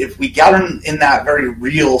 if we get them in that very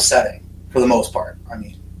real setting, for the most part, I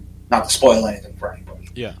mean, not to spoil anything for anybody,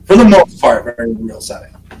 for the most part, very real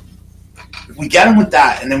setting. If we get them with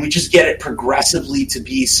that, and then we just get it progressively to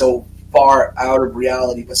be so far out of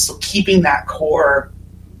reality, but still keeping that core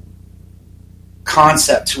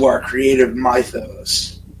concept to our creative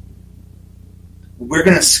mythos, we're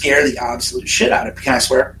going to scare the absolute shit out of people. Can I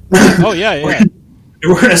swear? Oh, yeah.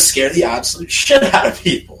 We're going to scare the absolute shit out of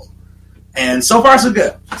people. And so far, so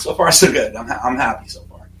good. So far, so good. I'm happy so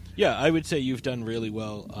far. Yeah, I would say you've done really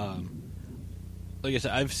well. Like I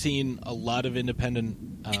said, I've seen a lot of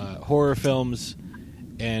independent horror films,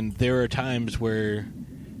 and there are times where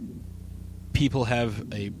people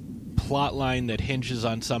have a plot line that hinges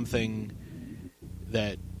on something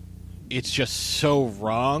that it's just so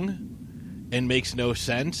wrong and makes no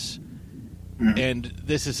sense. Mm-hmm. And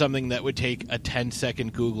this is something that would take a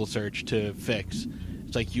 10-second Google search to fix.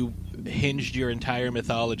 It's like you hinged your entire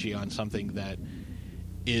mythology on something that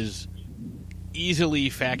is easily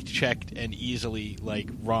fact-checked and easily,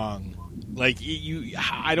 wrong.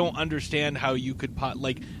 I don't understand how you could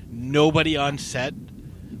nobody on set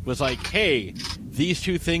was like, hey, these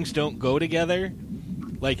two things don't go together,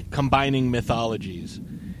 combining mythologies.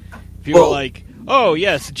 If you were like, oh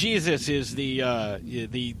yes, Jesus is the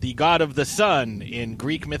god of the sun in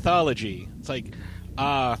Greek mythology, it's like,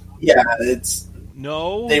 it's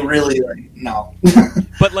no, they really no.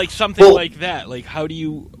 But something like that, how do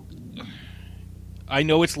you? I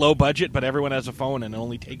know it's low budget, but everyone has a phone and it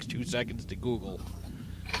only takes 2 seconds to Google.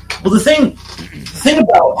 Well, the thing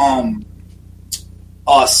about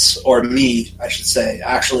us, or me, I should say,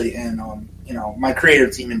 actually, and my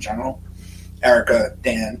creative team in general, Erica,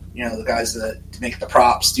 Dan, the guys that make the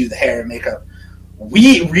props, do the hair and makeup,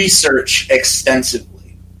 we research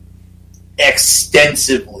extensively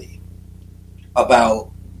about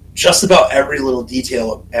just about every little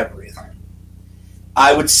detail of everything.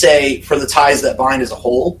 I would say for The Ties That Bind as a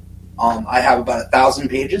whole, I have about 1,000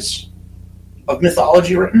 pages of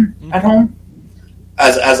mythology written at home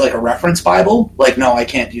as a reference Bible. No, I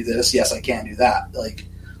can't do this. Yes, I can do that.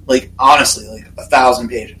 Honestly, 1,000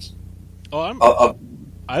 pages. Oh,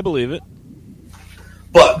 I believe it.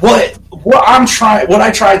 But what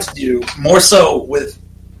I tried to do more so with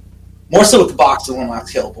the box than One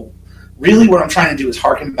Last Kill, but really what I'm trying to do is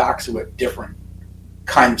harken back to a different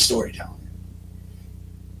kind of storytelling.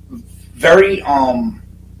 Very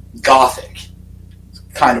gothic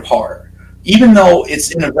kind of horror, even though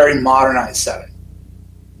it's in a very modernized setting.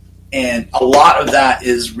 And a lot of that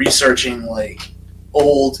is researching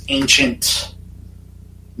old ancient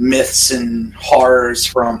myths and horrors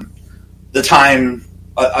from the time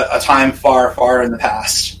a time far, far in the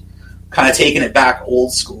past, kind of taking it back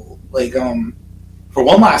old school. Like, for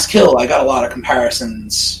One Last Kill, I got a lot of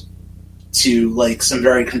comparisons to like some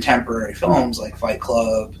very contemporary films like Fight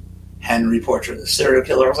Club, Henry, Portrait of the Serial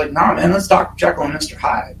Killer. I was like, nah, man, that's Dr. Jekyll and Mr.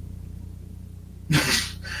 Hyde.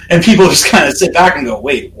 And people just kind of sit back and go,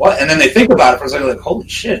 wait, what? And then they think about it for a second, like, holy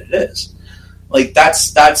shit, it is. Like,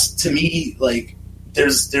 that's to me, like,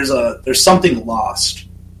 there's something lost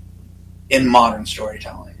in modern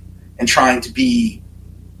storytelling and trying to be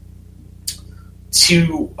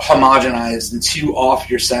too homogenized and too off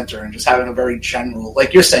your center and just having a very general,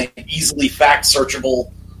 like you're saying, easily fact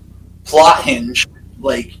searchable plot hinge,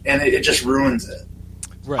 like, and it just ruins it.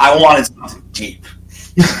 Right. I wanted something deep.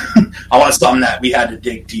 I wanted something that we had to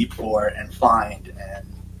dig deep for and find, and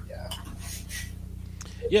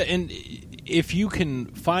yeah, and if you can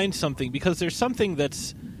find something, because there's something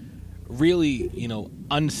that's really,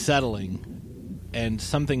 unsettling, and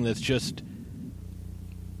something that's just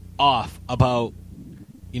off about,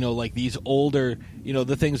 like these older,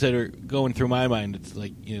 the things that are going through my mind. It's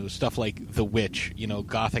like, stuff like The Witch,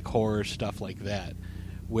 gothic horror stuff like that,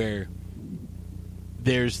 where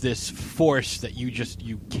there's this force that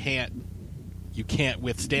you can't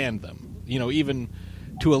withstand them. Even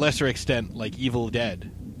to a lesser extent, like Evil Dead.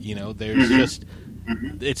 There's just,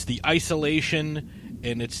 it's the isolation,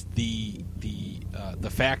 and it's the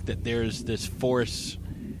fact that there's this force,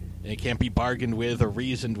 and it can't be bargained with or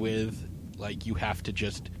reasoned with. Like, you have to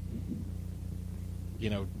just,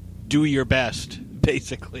 do your best,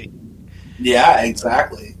 basically. Yeah,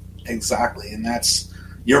 exactly, and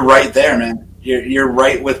you're right there, man. You're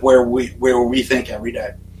right with where we think every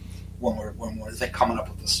day when we're like coming up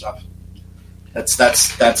with this stuff. That's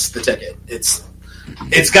the ticket. It's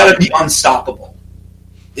got to be unstoppable.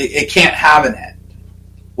 It can't have an end.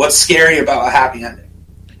 What's scary about a happy ending?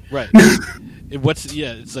 Right.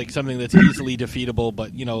 It's like something that's easily defeatable,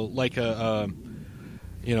 but like a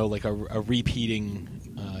repeating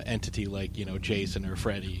entity, like Jason or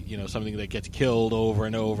Freddy, something that gets killed over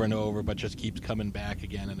and over and over, but just keeps coming back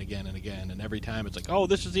again and again and again, and every time it's like, oh,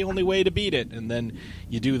 this is the only way to beat it, and then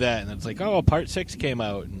you do that, and it's like, oh, Part 6 came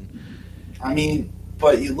out, and I mean,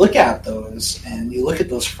 but you look at those, and you look at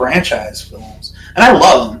those franchise films, and I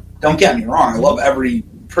love them. Don't get me wrong, I love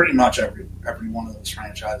pretty much every one of those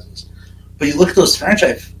franchises. But you look at those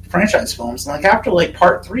franchise films, and like after like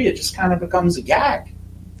Part 3, it just kind of becomes a gag.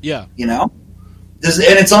 Yeah,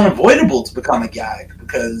 and it's unavoidable to become a gag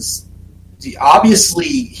because obviously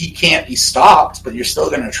he can't be stopped, but you're still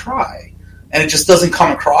going to try, and it just doesn't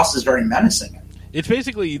come across as very menacing. It's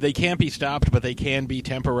basically they can't be stopped, but they can be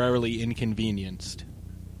temporarily inconvenienced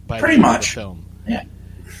by pretty much the film. Yeah,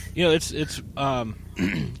 it's it's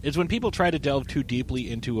when people try to delve too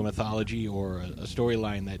deeply into a mythology or a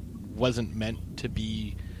storyline that wasn't meant to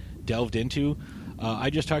be delved into.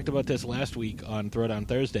 I just talked about this last week on Throwdown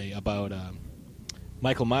Thursday about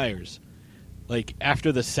Michael Myers. Like,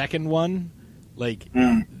 after the second one, like,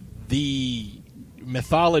 the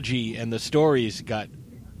mythology and the stories got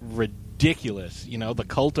ridiculous. The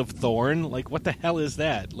Cult of Thorn, like, what the hell is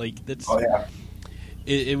that? Like, that's... Oh, yeah.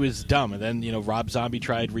 It was dumb. And then, Rob Zombie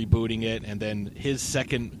tried rebooting it, and then his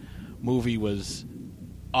second movie was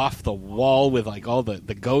off the wall with, like, all the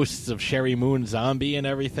ghosts of Sherry Moon Zombie and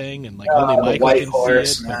everything, and, like, only Michael White can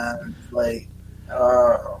Horse, see it. Man. Like,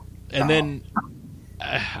 and then,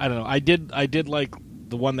 I don't know, I did like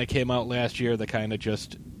the one that came out last year that kind of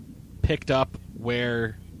just picked up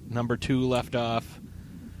where number 2 left off.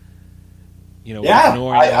 Yeah,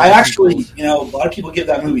 I actually, a lot of people give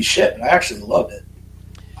that movie shit, but I actually loved it.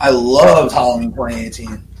 I loved Halloween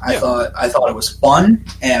 2018. I thought it was fun,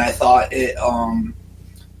 and I thought it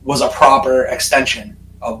was a proper extension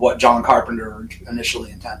of what John Carpenter initially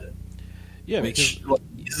intended. Yeah, because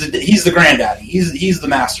he's the granddaddy. He's the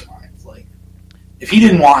mastermind. Like, if he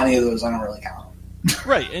didn't want any of those, I don't really count him.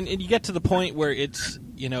 Right, and you get to the point where it's,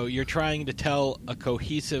 you're trying to tell a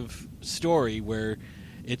cohesive story where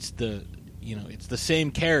it's the same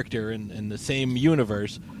character and the same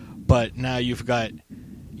universe, but now you've got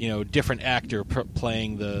different actor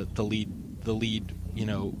playing the lead.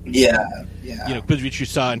 Which you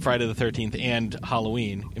saw in Friday the 13th and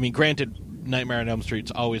Halloween. I mean, granted, Nightmare on Elm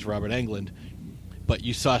Street's always Robert Englund, but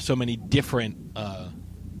you saw so many different,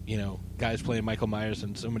 guys playing Michael Myers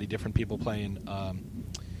and so many different people playing,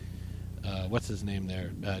 what's his name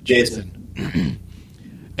there? Jason.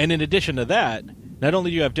 And in addition to that, not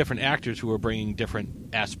only do you have different actors who are bringing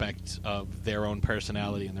different aspects of their own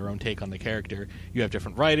personality and their own take on the character, you have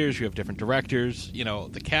different writers, you have different directors,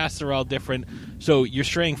 the casts are all different, so you're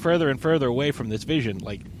straying further and further away from this vision.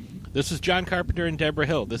 Like, this is John Carpenter and Deborah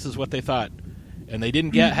Hill. This is what they thought. And they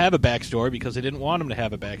didn't have a backstory because they didn't want him to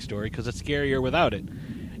have a backstory because it's scarier without it.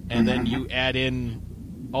 And then you add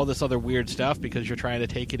in all this other weird stuff because you're trying to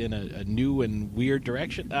take it in a new and weird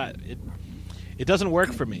direction. It doesn't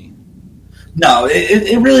work for me. No,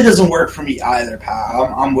 it really doesn't work for me either,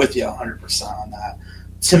 pal. I'm with you 100% on that.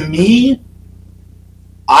 To me,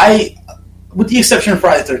 with the exception of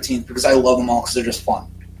Friday the 13th, because I love them all because they're just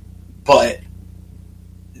fun. But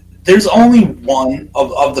there's only one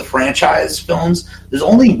of the franchise films. There's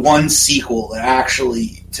only one sequel that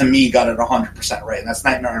actually, to me, got it 100% right, and that's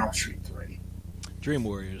Nightmare on Elm Street 3. Dream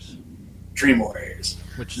Warriors.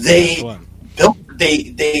 Which they built.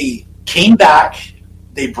 They came back.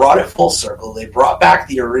 They brought it full circle. They brought back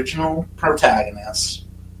the original protagonist.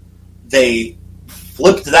 They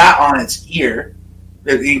flipped that on its ear.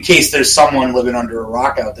 In case there's someone living under a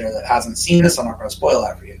rock out there that hasn't seen this, I'm not going to spoil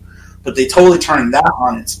that for you. But they totally turned that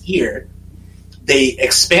on its ear. They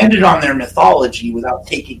expanded on their mythology without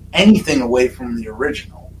taking anything away from the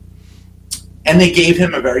original. And they gave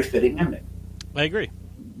him a very fitting ending. I agree.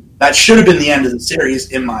 That should have been the end of the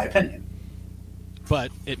series, in my opinion.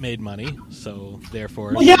 But it made money, so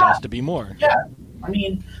therefore it has to be more. Yeah. I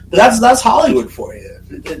mean, that's Hollywood for you.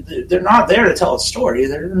 They're not there to tell a story.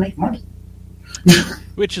 They're there to make money.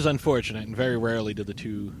 Which is unfortunate, and very rarely do the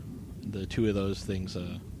two of those things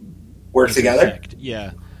work together.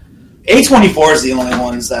 Yeah, A24 is the only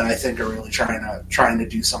ones that I think are really trying to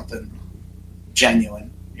do something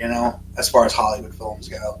genuine. As far as Hollywood films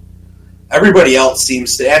go, everybody else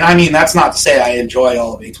seems to. And I mean, that's not to say I enjoy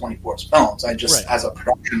all of A24's films. I just, as a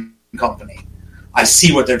production company, I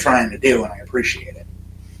see what they're trying to do, and I appreciate it,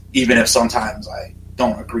 even if sometimes I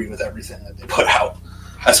don't agree with everything that they put out.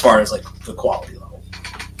 As far as the quality level,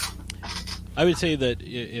 I would say that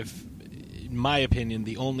if, in my opinion,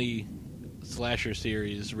 the only slasher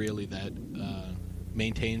series really that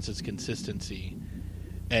maintains its consistency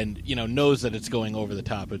and knows that it's going over the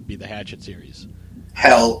top would be the Hatchet series.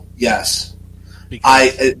 Hell yes,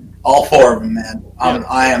 all four of them, man.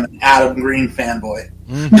 I am an Adam Green fanboy.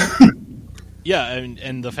 Mm-hmm. Yeah,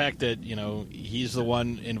 and the fact that he's the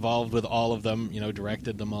one involved with all of them,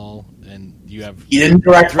 directed them all, and you have he didn't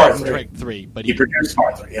direct part three, but he produced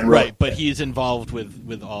part 3, and right, but he's involved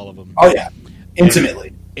with all of them. Oh yeah,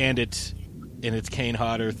 intimately, and it's Kane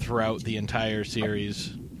Hodder throughout the entire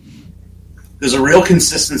series. There's a real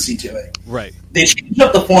consistency to it. Right, they changed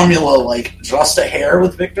up the formula just a hair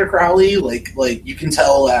with Victor Crowley. Like you can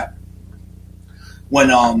tell that when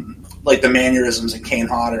the mannerisms in Kane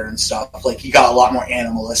Hodder and stuff. He got a lot more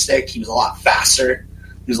animalistic. He was a lot faster.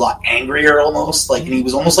 He was a lot angrier almost. And he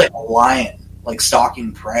was almost like a lion,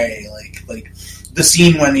 stalking prey. Like the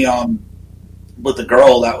scene when with the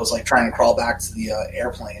girl that was trying to crawl back to the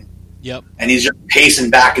airplane. Yep. And he's just pacing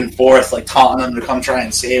back and forth, taunting them to come try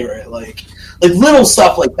and save her. Like little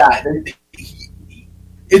stuff like that.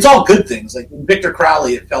 It's all good things. Victor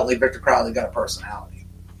Crowley, it felt like Victor Crowley got a personality.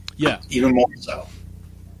 Yeah. Even more so.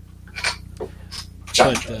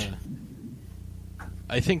 But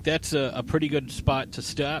I think that's a pretty good spot to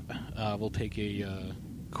stop. We'll take a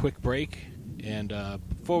quick break. And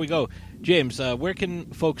before we go, James, where can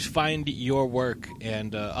folks find your work,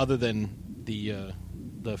 and other than the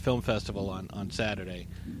film festival on Saturday?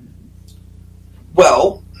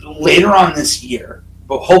 Well, later on this year,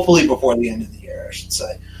 but hopefully before the end of the year, I should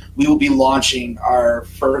say, we will be launching our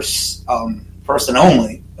first and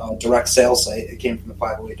only direct sales site. It came from the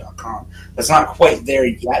 508.com. That's not quite there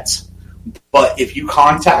yet, but if you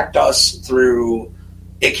contact us through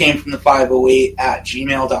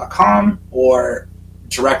itcamefromthe508@gmail.com or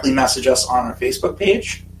directly message us on our Facebook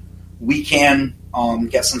page, we can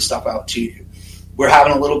get some stuff out to you. We're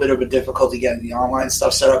having a little bit of a difficulty getting the online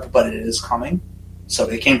stuff set up, but it is coming. So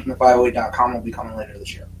itcamefromthe508.com will be coming later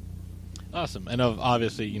this year. Awesome. And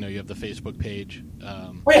obviously, you have the Facebook page.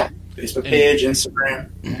 Facebook page,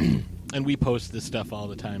 Instagram. And we post this stuff all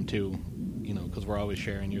the time, too, because we're always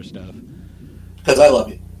sharing your stuff. Because I love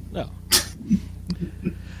you. No.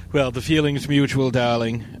 Well, the feeling's mutual,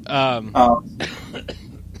 darling. Oh,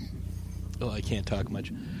 I can't talk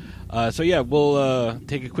much. We'll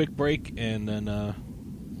take a quick break, and then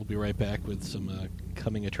we'll be right back with some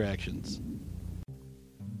coming attractions.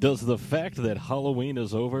 Does the fact that Halloween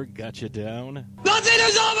is over got you down? Nothing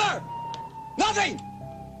is over! Nothing!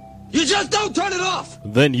 You just don't turn it off!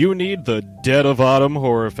 Then you need the Dead of Autumn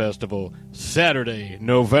Horror Festival, Saturday,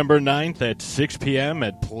 November 9th at 6 p.m.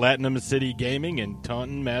 at Platinum City Gaming in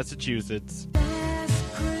Taunton, Massachusetts.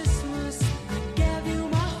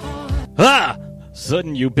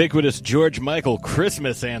 Sudden ubiquitous George Michael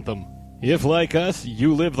Christmas anthem. If, like us,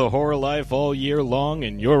 you live the horror life all year long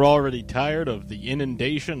and you're already tired of the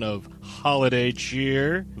inundation of holiday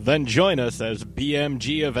cheer, then join us as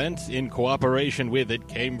BMG Events, in cooperation with It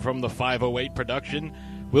Came From the 508 production,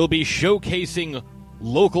 will be showcasing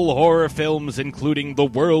local horror films, including the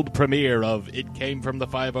world premiere of It Came From the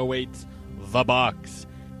 508's The Box.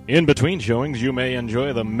 In between showings, you may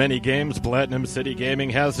enjoy the many games Platinum City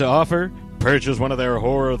Gaming has to offer, purchase one of their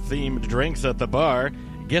horror-themed drinks at the bar,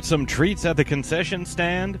 get some treats at the concession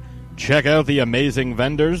stand, check out the amazing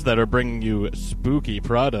vendors that are bringing you spooky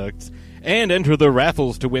products, and enter the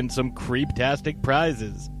raffles to win some creeptastic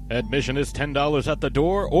prizes. Admission is $10 at the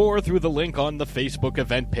door or through the link on the Facebook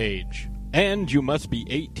event page. And you must be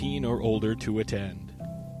 18 or older to attend.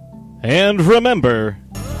 And remember,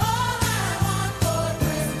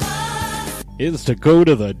 is to go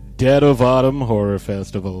to the Dead of Autumn Horror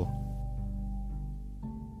Festival.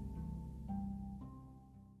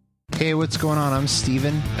 Hey, what's going on? I'm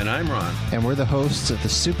Steven. And I'm Ron. And we're the hosts of the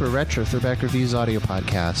Super Retro Throwback Reviews audio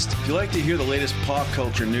podcast. If you like to hear the latest pop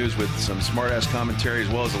culture news with some smart-ass commentary as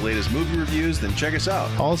well as the latest movie reviews, then check us out.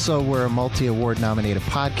 Also, we're a multi-award nominated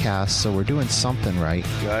podcast, so we're doing something right.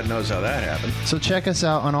 God knows how that happened. So check us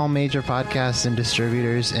out on all major podcasts and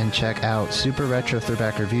distributors, and check out Super Retro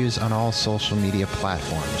Throwback Reviews on all social media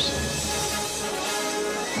platforms.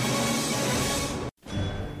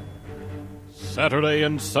 Saturday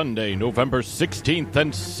and Sunday, November 16th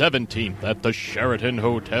and 17th at the Sheraton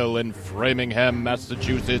Hotel in Framingham,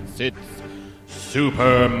 Massachusetts, it's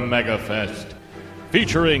Super Mega Fest,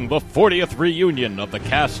 featuring the 40th reunion of the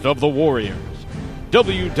cast of The Warriors,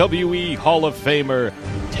 WWE Hall of Famer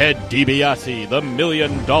Ted DiBiase, the $1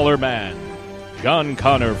 Million Man, John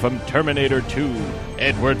Connor from Terminator 2,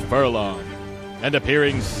 Edward Furlong, and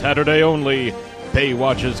appearing Saturday only,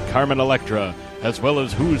 Baywatch's Carmen Electra, as well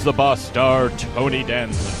as Who's the Boss star Tony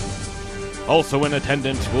Danza. Also in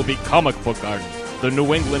attendance will be comic book artists, the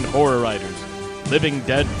New England Horror Writers, Living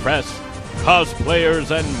Dead Press, cosplayers,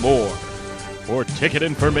 and more. For ticket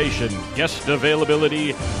information, guest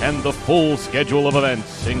availability, and the full schedule of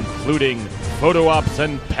events, including photo ops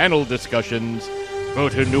and panel discussions, go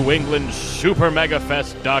to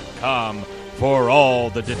NewEnglandSuperMegaFest.com for all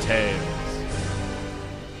the details.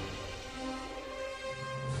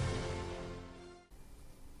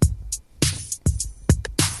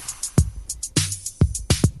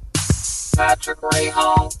 Patrick Ray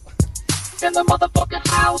Hall in the motherfucking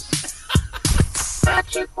house.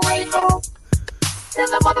 Patrick Ray Hall in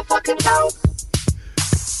the motherfucking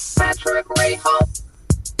house. Patrick Ray Hall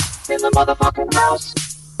in the motherfucking house.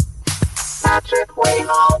 Patrick Ray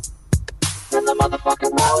Hall in the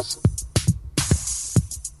motherfucking house.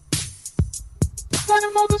 Let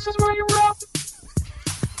him know this is where you're at.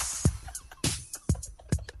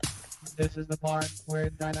 This is the part where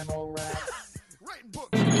Dynamo rap.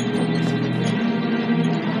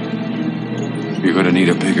 You're gonna need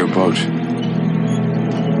a bigger boat.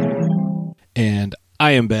 And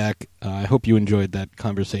I am back. I hope you enjoyed that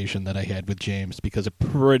conversation that I had with James, because it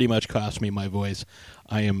pretty much cost me my voice.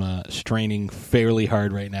 I am straining fairly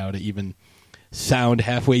hard right now to even sound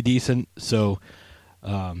halfway decent. So,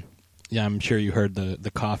 yeah, I'm sure you heard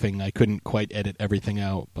the coughing. I couldn't quite edit everything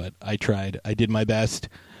out, but I tried. I did my best.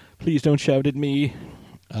 Please don't shout at me.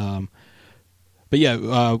 But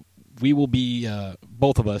yeah, we will be,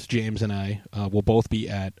 both of us, James and I, will both be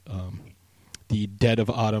at the Dead of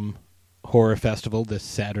Autumn Horror Festival this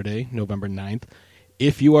Saturday, November 9th.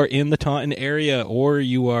 If you are in the Taunton area, or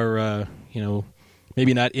you are,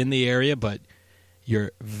 maybe not in the area, but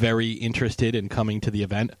you're very interested in coming to the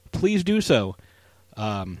event, please do so.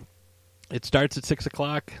 It starts at 6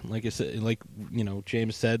 o'clock. Like I said,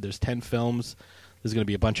 James said, there's 10 films. There's going to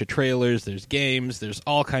be a bunch of trailers. There's games. There's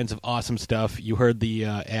all kinds of awesome stuff. You heard the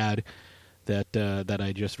ad that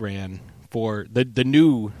I just ran for the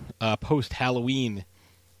new post-Halloween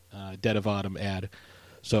Dead of Autumn ad.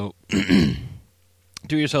 So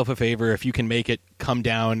do yourself a favor. If you can make it, come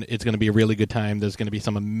down. It's going to be a really good time. There's going to be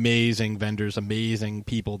some amazing vendors, amazing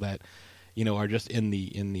people that are just in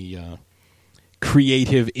the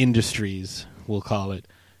creative industries, we'll call it.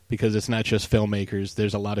 Because it's not just filmmakers.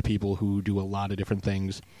 There's a lot of people who do a lot of different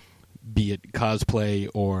things, be it cosplay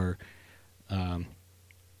or,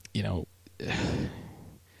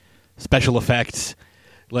 special effects.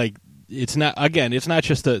 Like, it's not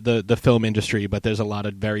just the film industry, but there's a lot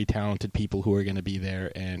of very talented people who are going to be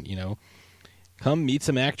there. And, come meet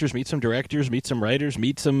some actors, meet some directors, meet some writers,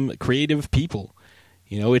 meet some creative people.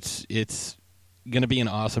 It's going to be an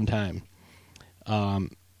awesome time.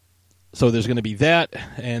 So there's going to be that,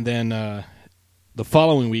 and then the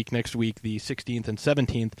following week, next week, the 16th and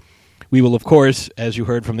 17th, we will, of course, as you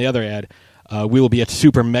heard from the other ad, we will be at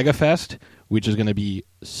Super Mega Fest, which is going to be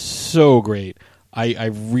so great. I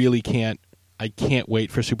really can't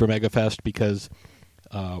wait for Super Mega Fest because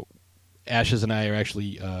Ashes and I are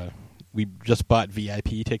actually we just bought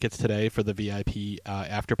VIP tickets today for the VIP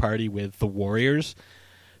after party with the Warriors,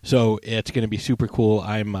 so it's going to be super cool.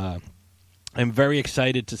 I'm very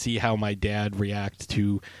excited to see how my dad reacts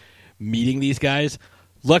to meeting these guys.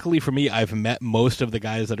 Luckily for me, I've met most of the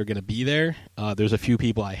guys that are going to be there. There's a few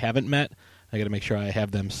people I haven't met. I got to make sure I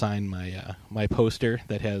have them sign my poster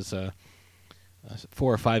that has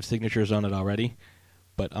 4 or 5 signatures on it already.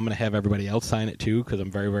 But I'm going to have everybody else sign it too because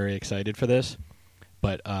I'm very, very excited for this.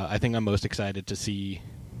 But I think I'm most excited to see,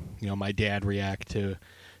 my dad react to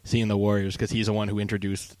seeing the Warriors because he's the one who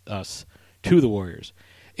introduced us to the Warriors.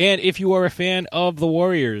 And if you are a fan of the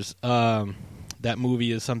Warriors, that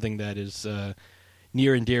movie is something that is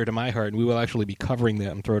near and dear to my heart, and we will actually be covering that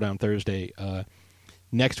on Throwdown Thursday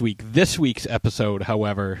next week. This week's episode,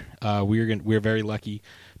 however, we're very lucky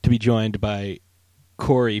to be joined by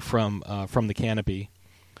Corey from the Canopy,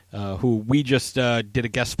 who we just did a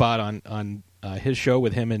guest spot on his show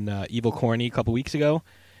with him and Evil Corny a couple weeks ago,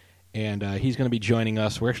 and he's going to be joining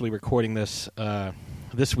us. We're actually recording this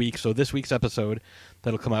this week, so this week's episode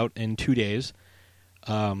that'll come out in 2 days.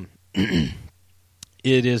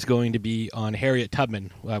 It is going to be on Harriet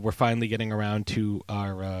Tubman. We're finally getting around to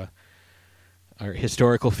our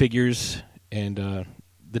historical figures and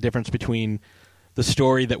the difference between the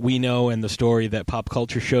story that we know and the story that pop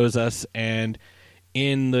culture shows us. And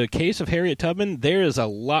in the case of Harriet Tubman, there is a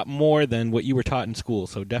lot more than what you were taught in school.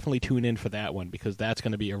 So definitely tune in for that one because that's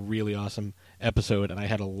going to be a really awesome episode. And I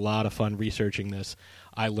had a lot of fun researching this.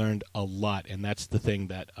 I learned a lot, and that's the thing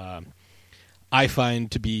that I find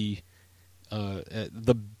to be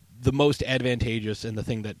the most advantageous and the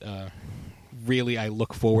thing that really I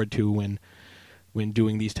look forward to when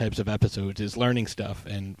doing these types of episodes is learning stuff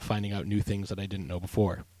and finding out new things that I didn't know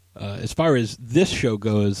before. As far as this show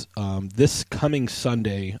goes, this coming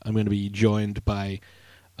Sunday, I'm going to be joined by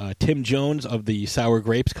Tim Jones of the Sour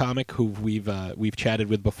Grapes comic, who we've chatted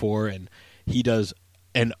with before, and he does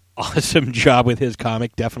an awesome job with his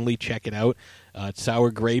comic. Definitely check it out. It's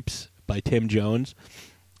Sour Grapes by Tim Jones.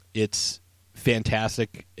 It's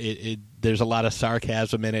fantastic. There's a lot of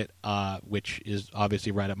sarcasm in it, which is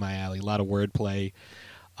obviously right up my alley. A lot of wordplay.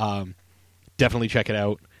 Definitely check it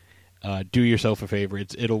out. Do yourself a favor.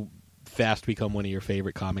 It'll fast become one of your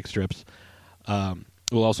favorite comic strips.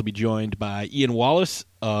 We'll also be joined by Ian Wallace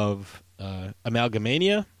of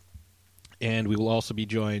Amalgamania, and we will also be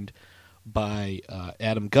joined by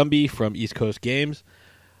Adam Gumby from East Coast Games.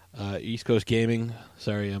 East Coast Gaming.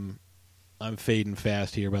 Sorry, I'm fading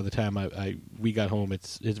fast here. By the time we got home,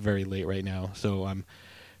 it's very late right now, so I'm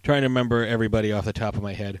trying to remember everybody off the top of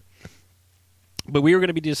my head. But we are going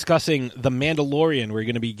to be discussing The Mandalorian. We're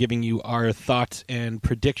going to be giving you our thoughts and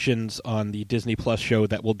predictions on the Disney Plus show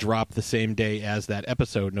that will drop the same day as that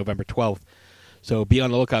episode, November 12th. So be on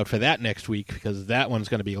the lookout for that next week because that one's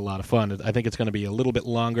going to be a lot of fun. I think it's going to be a little bit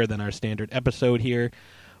longer than our standard episode here.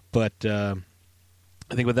 But I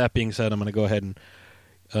think with that being said, I'm going to go ahead and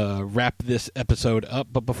wrap this episode up.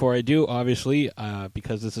 But before I do, obviously,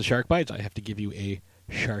 because this is Shark Bites, I have to give you a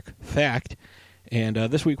shark fact. And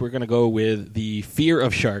this week we're going to go with the fear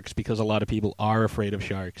of sharks because a lot of people are afraid of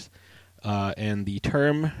sharks. And the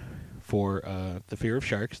term for the fear of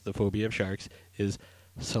sharks, the phobia of sharks, is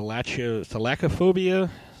Selacophobia.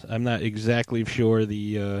 I'm not exactly sure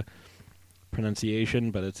the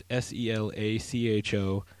pronunciation, but it's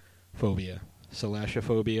Selacho phobia.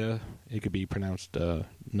 Selacophobia. It could be pronounced a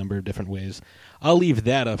number of different ways. I'll leave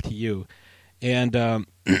that up to you. And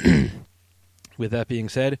with that being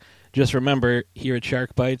said, just remember, here at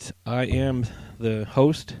Shark Bites, I am the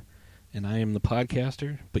host and I am the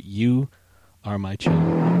podcaster, but you are my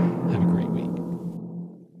channel.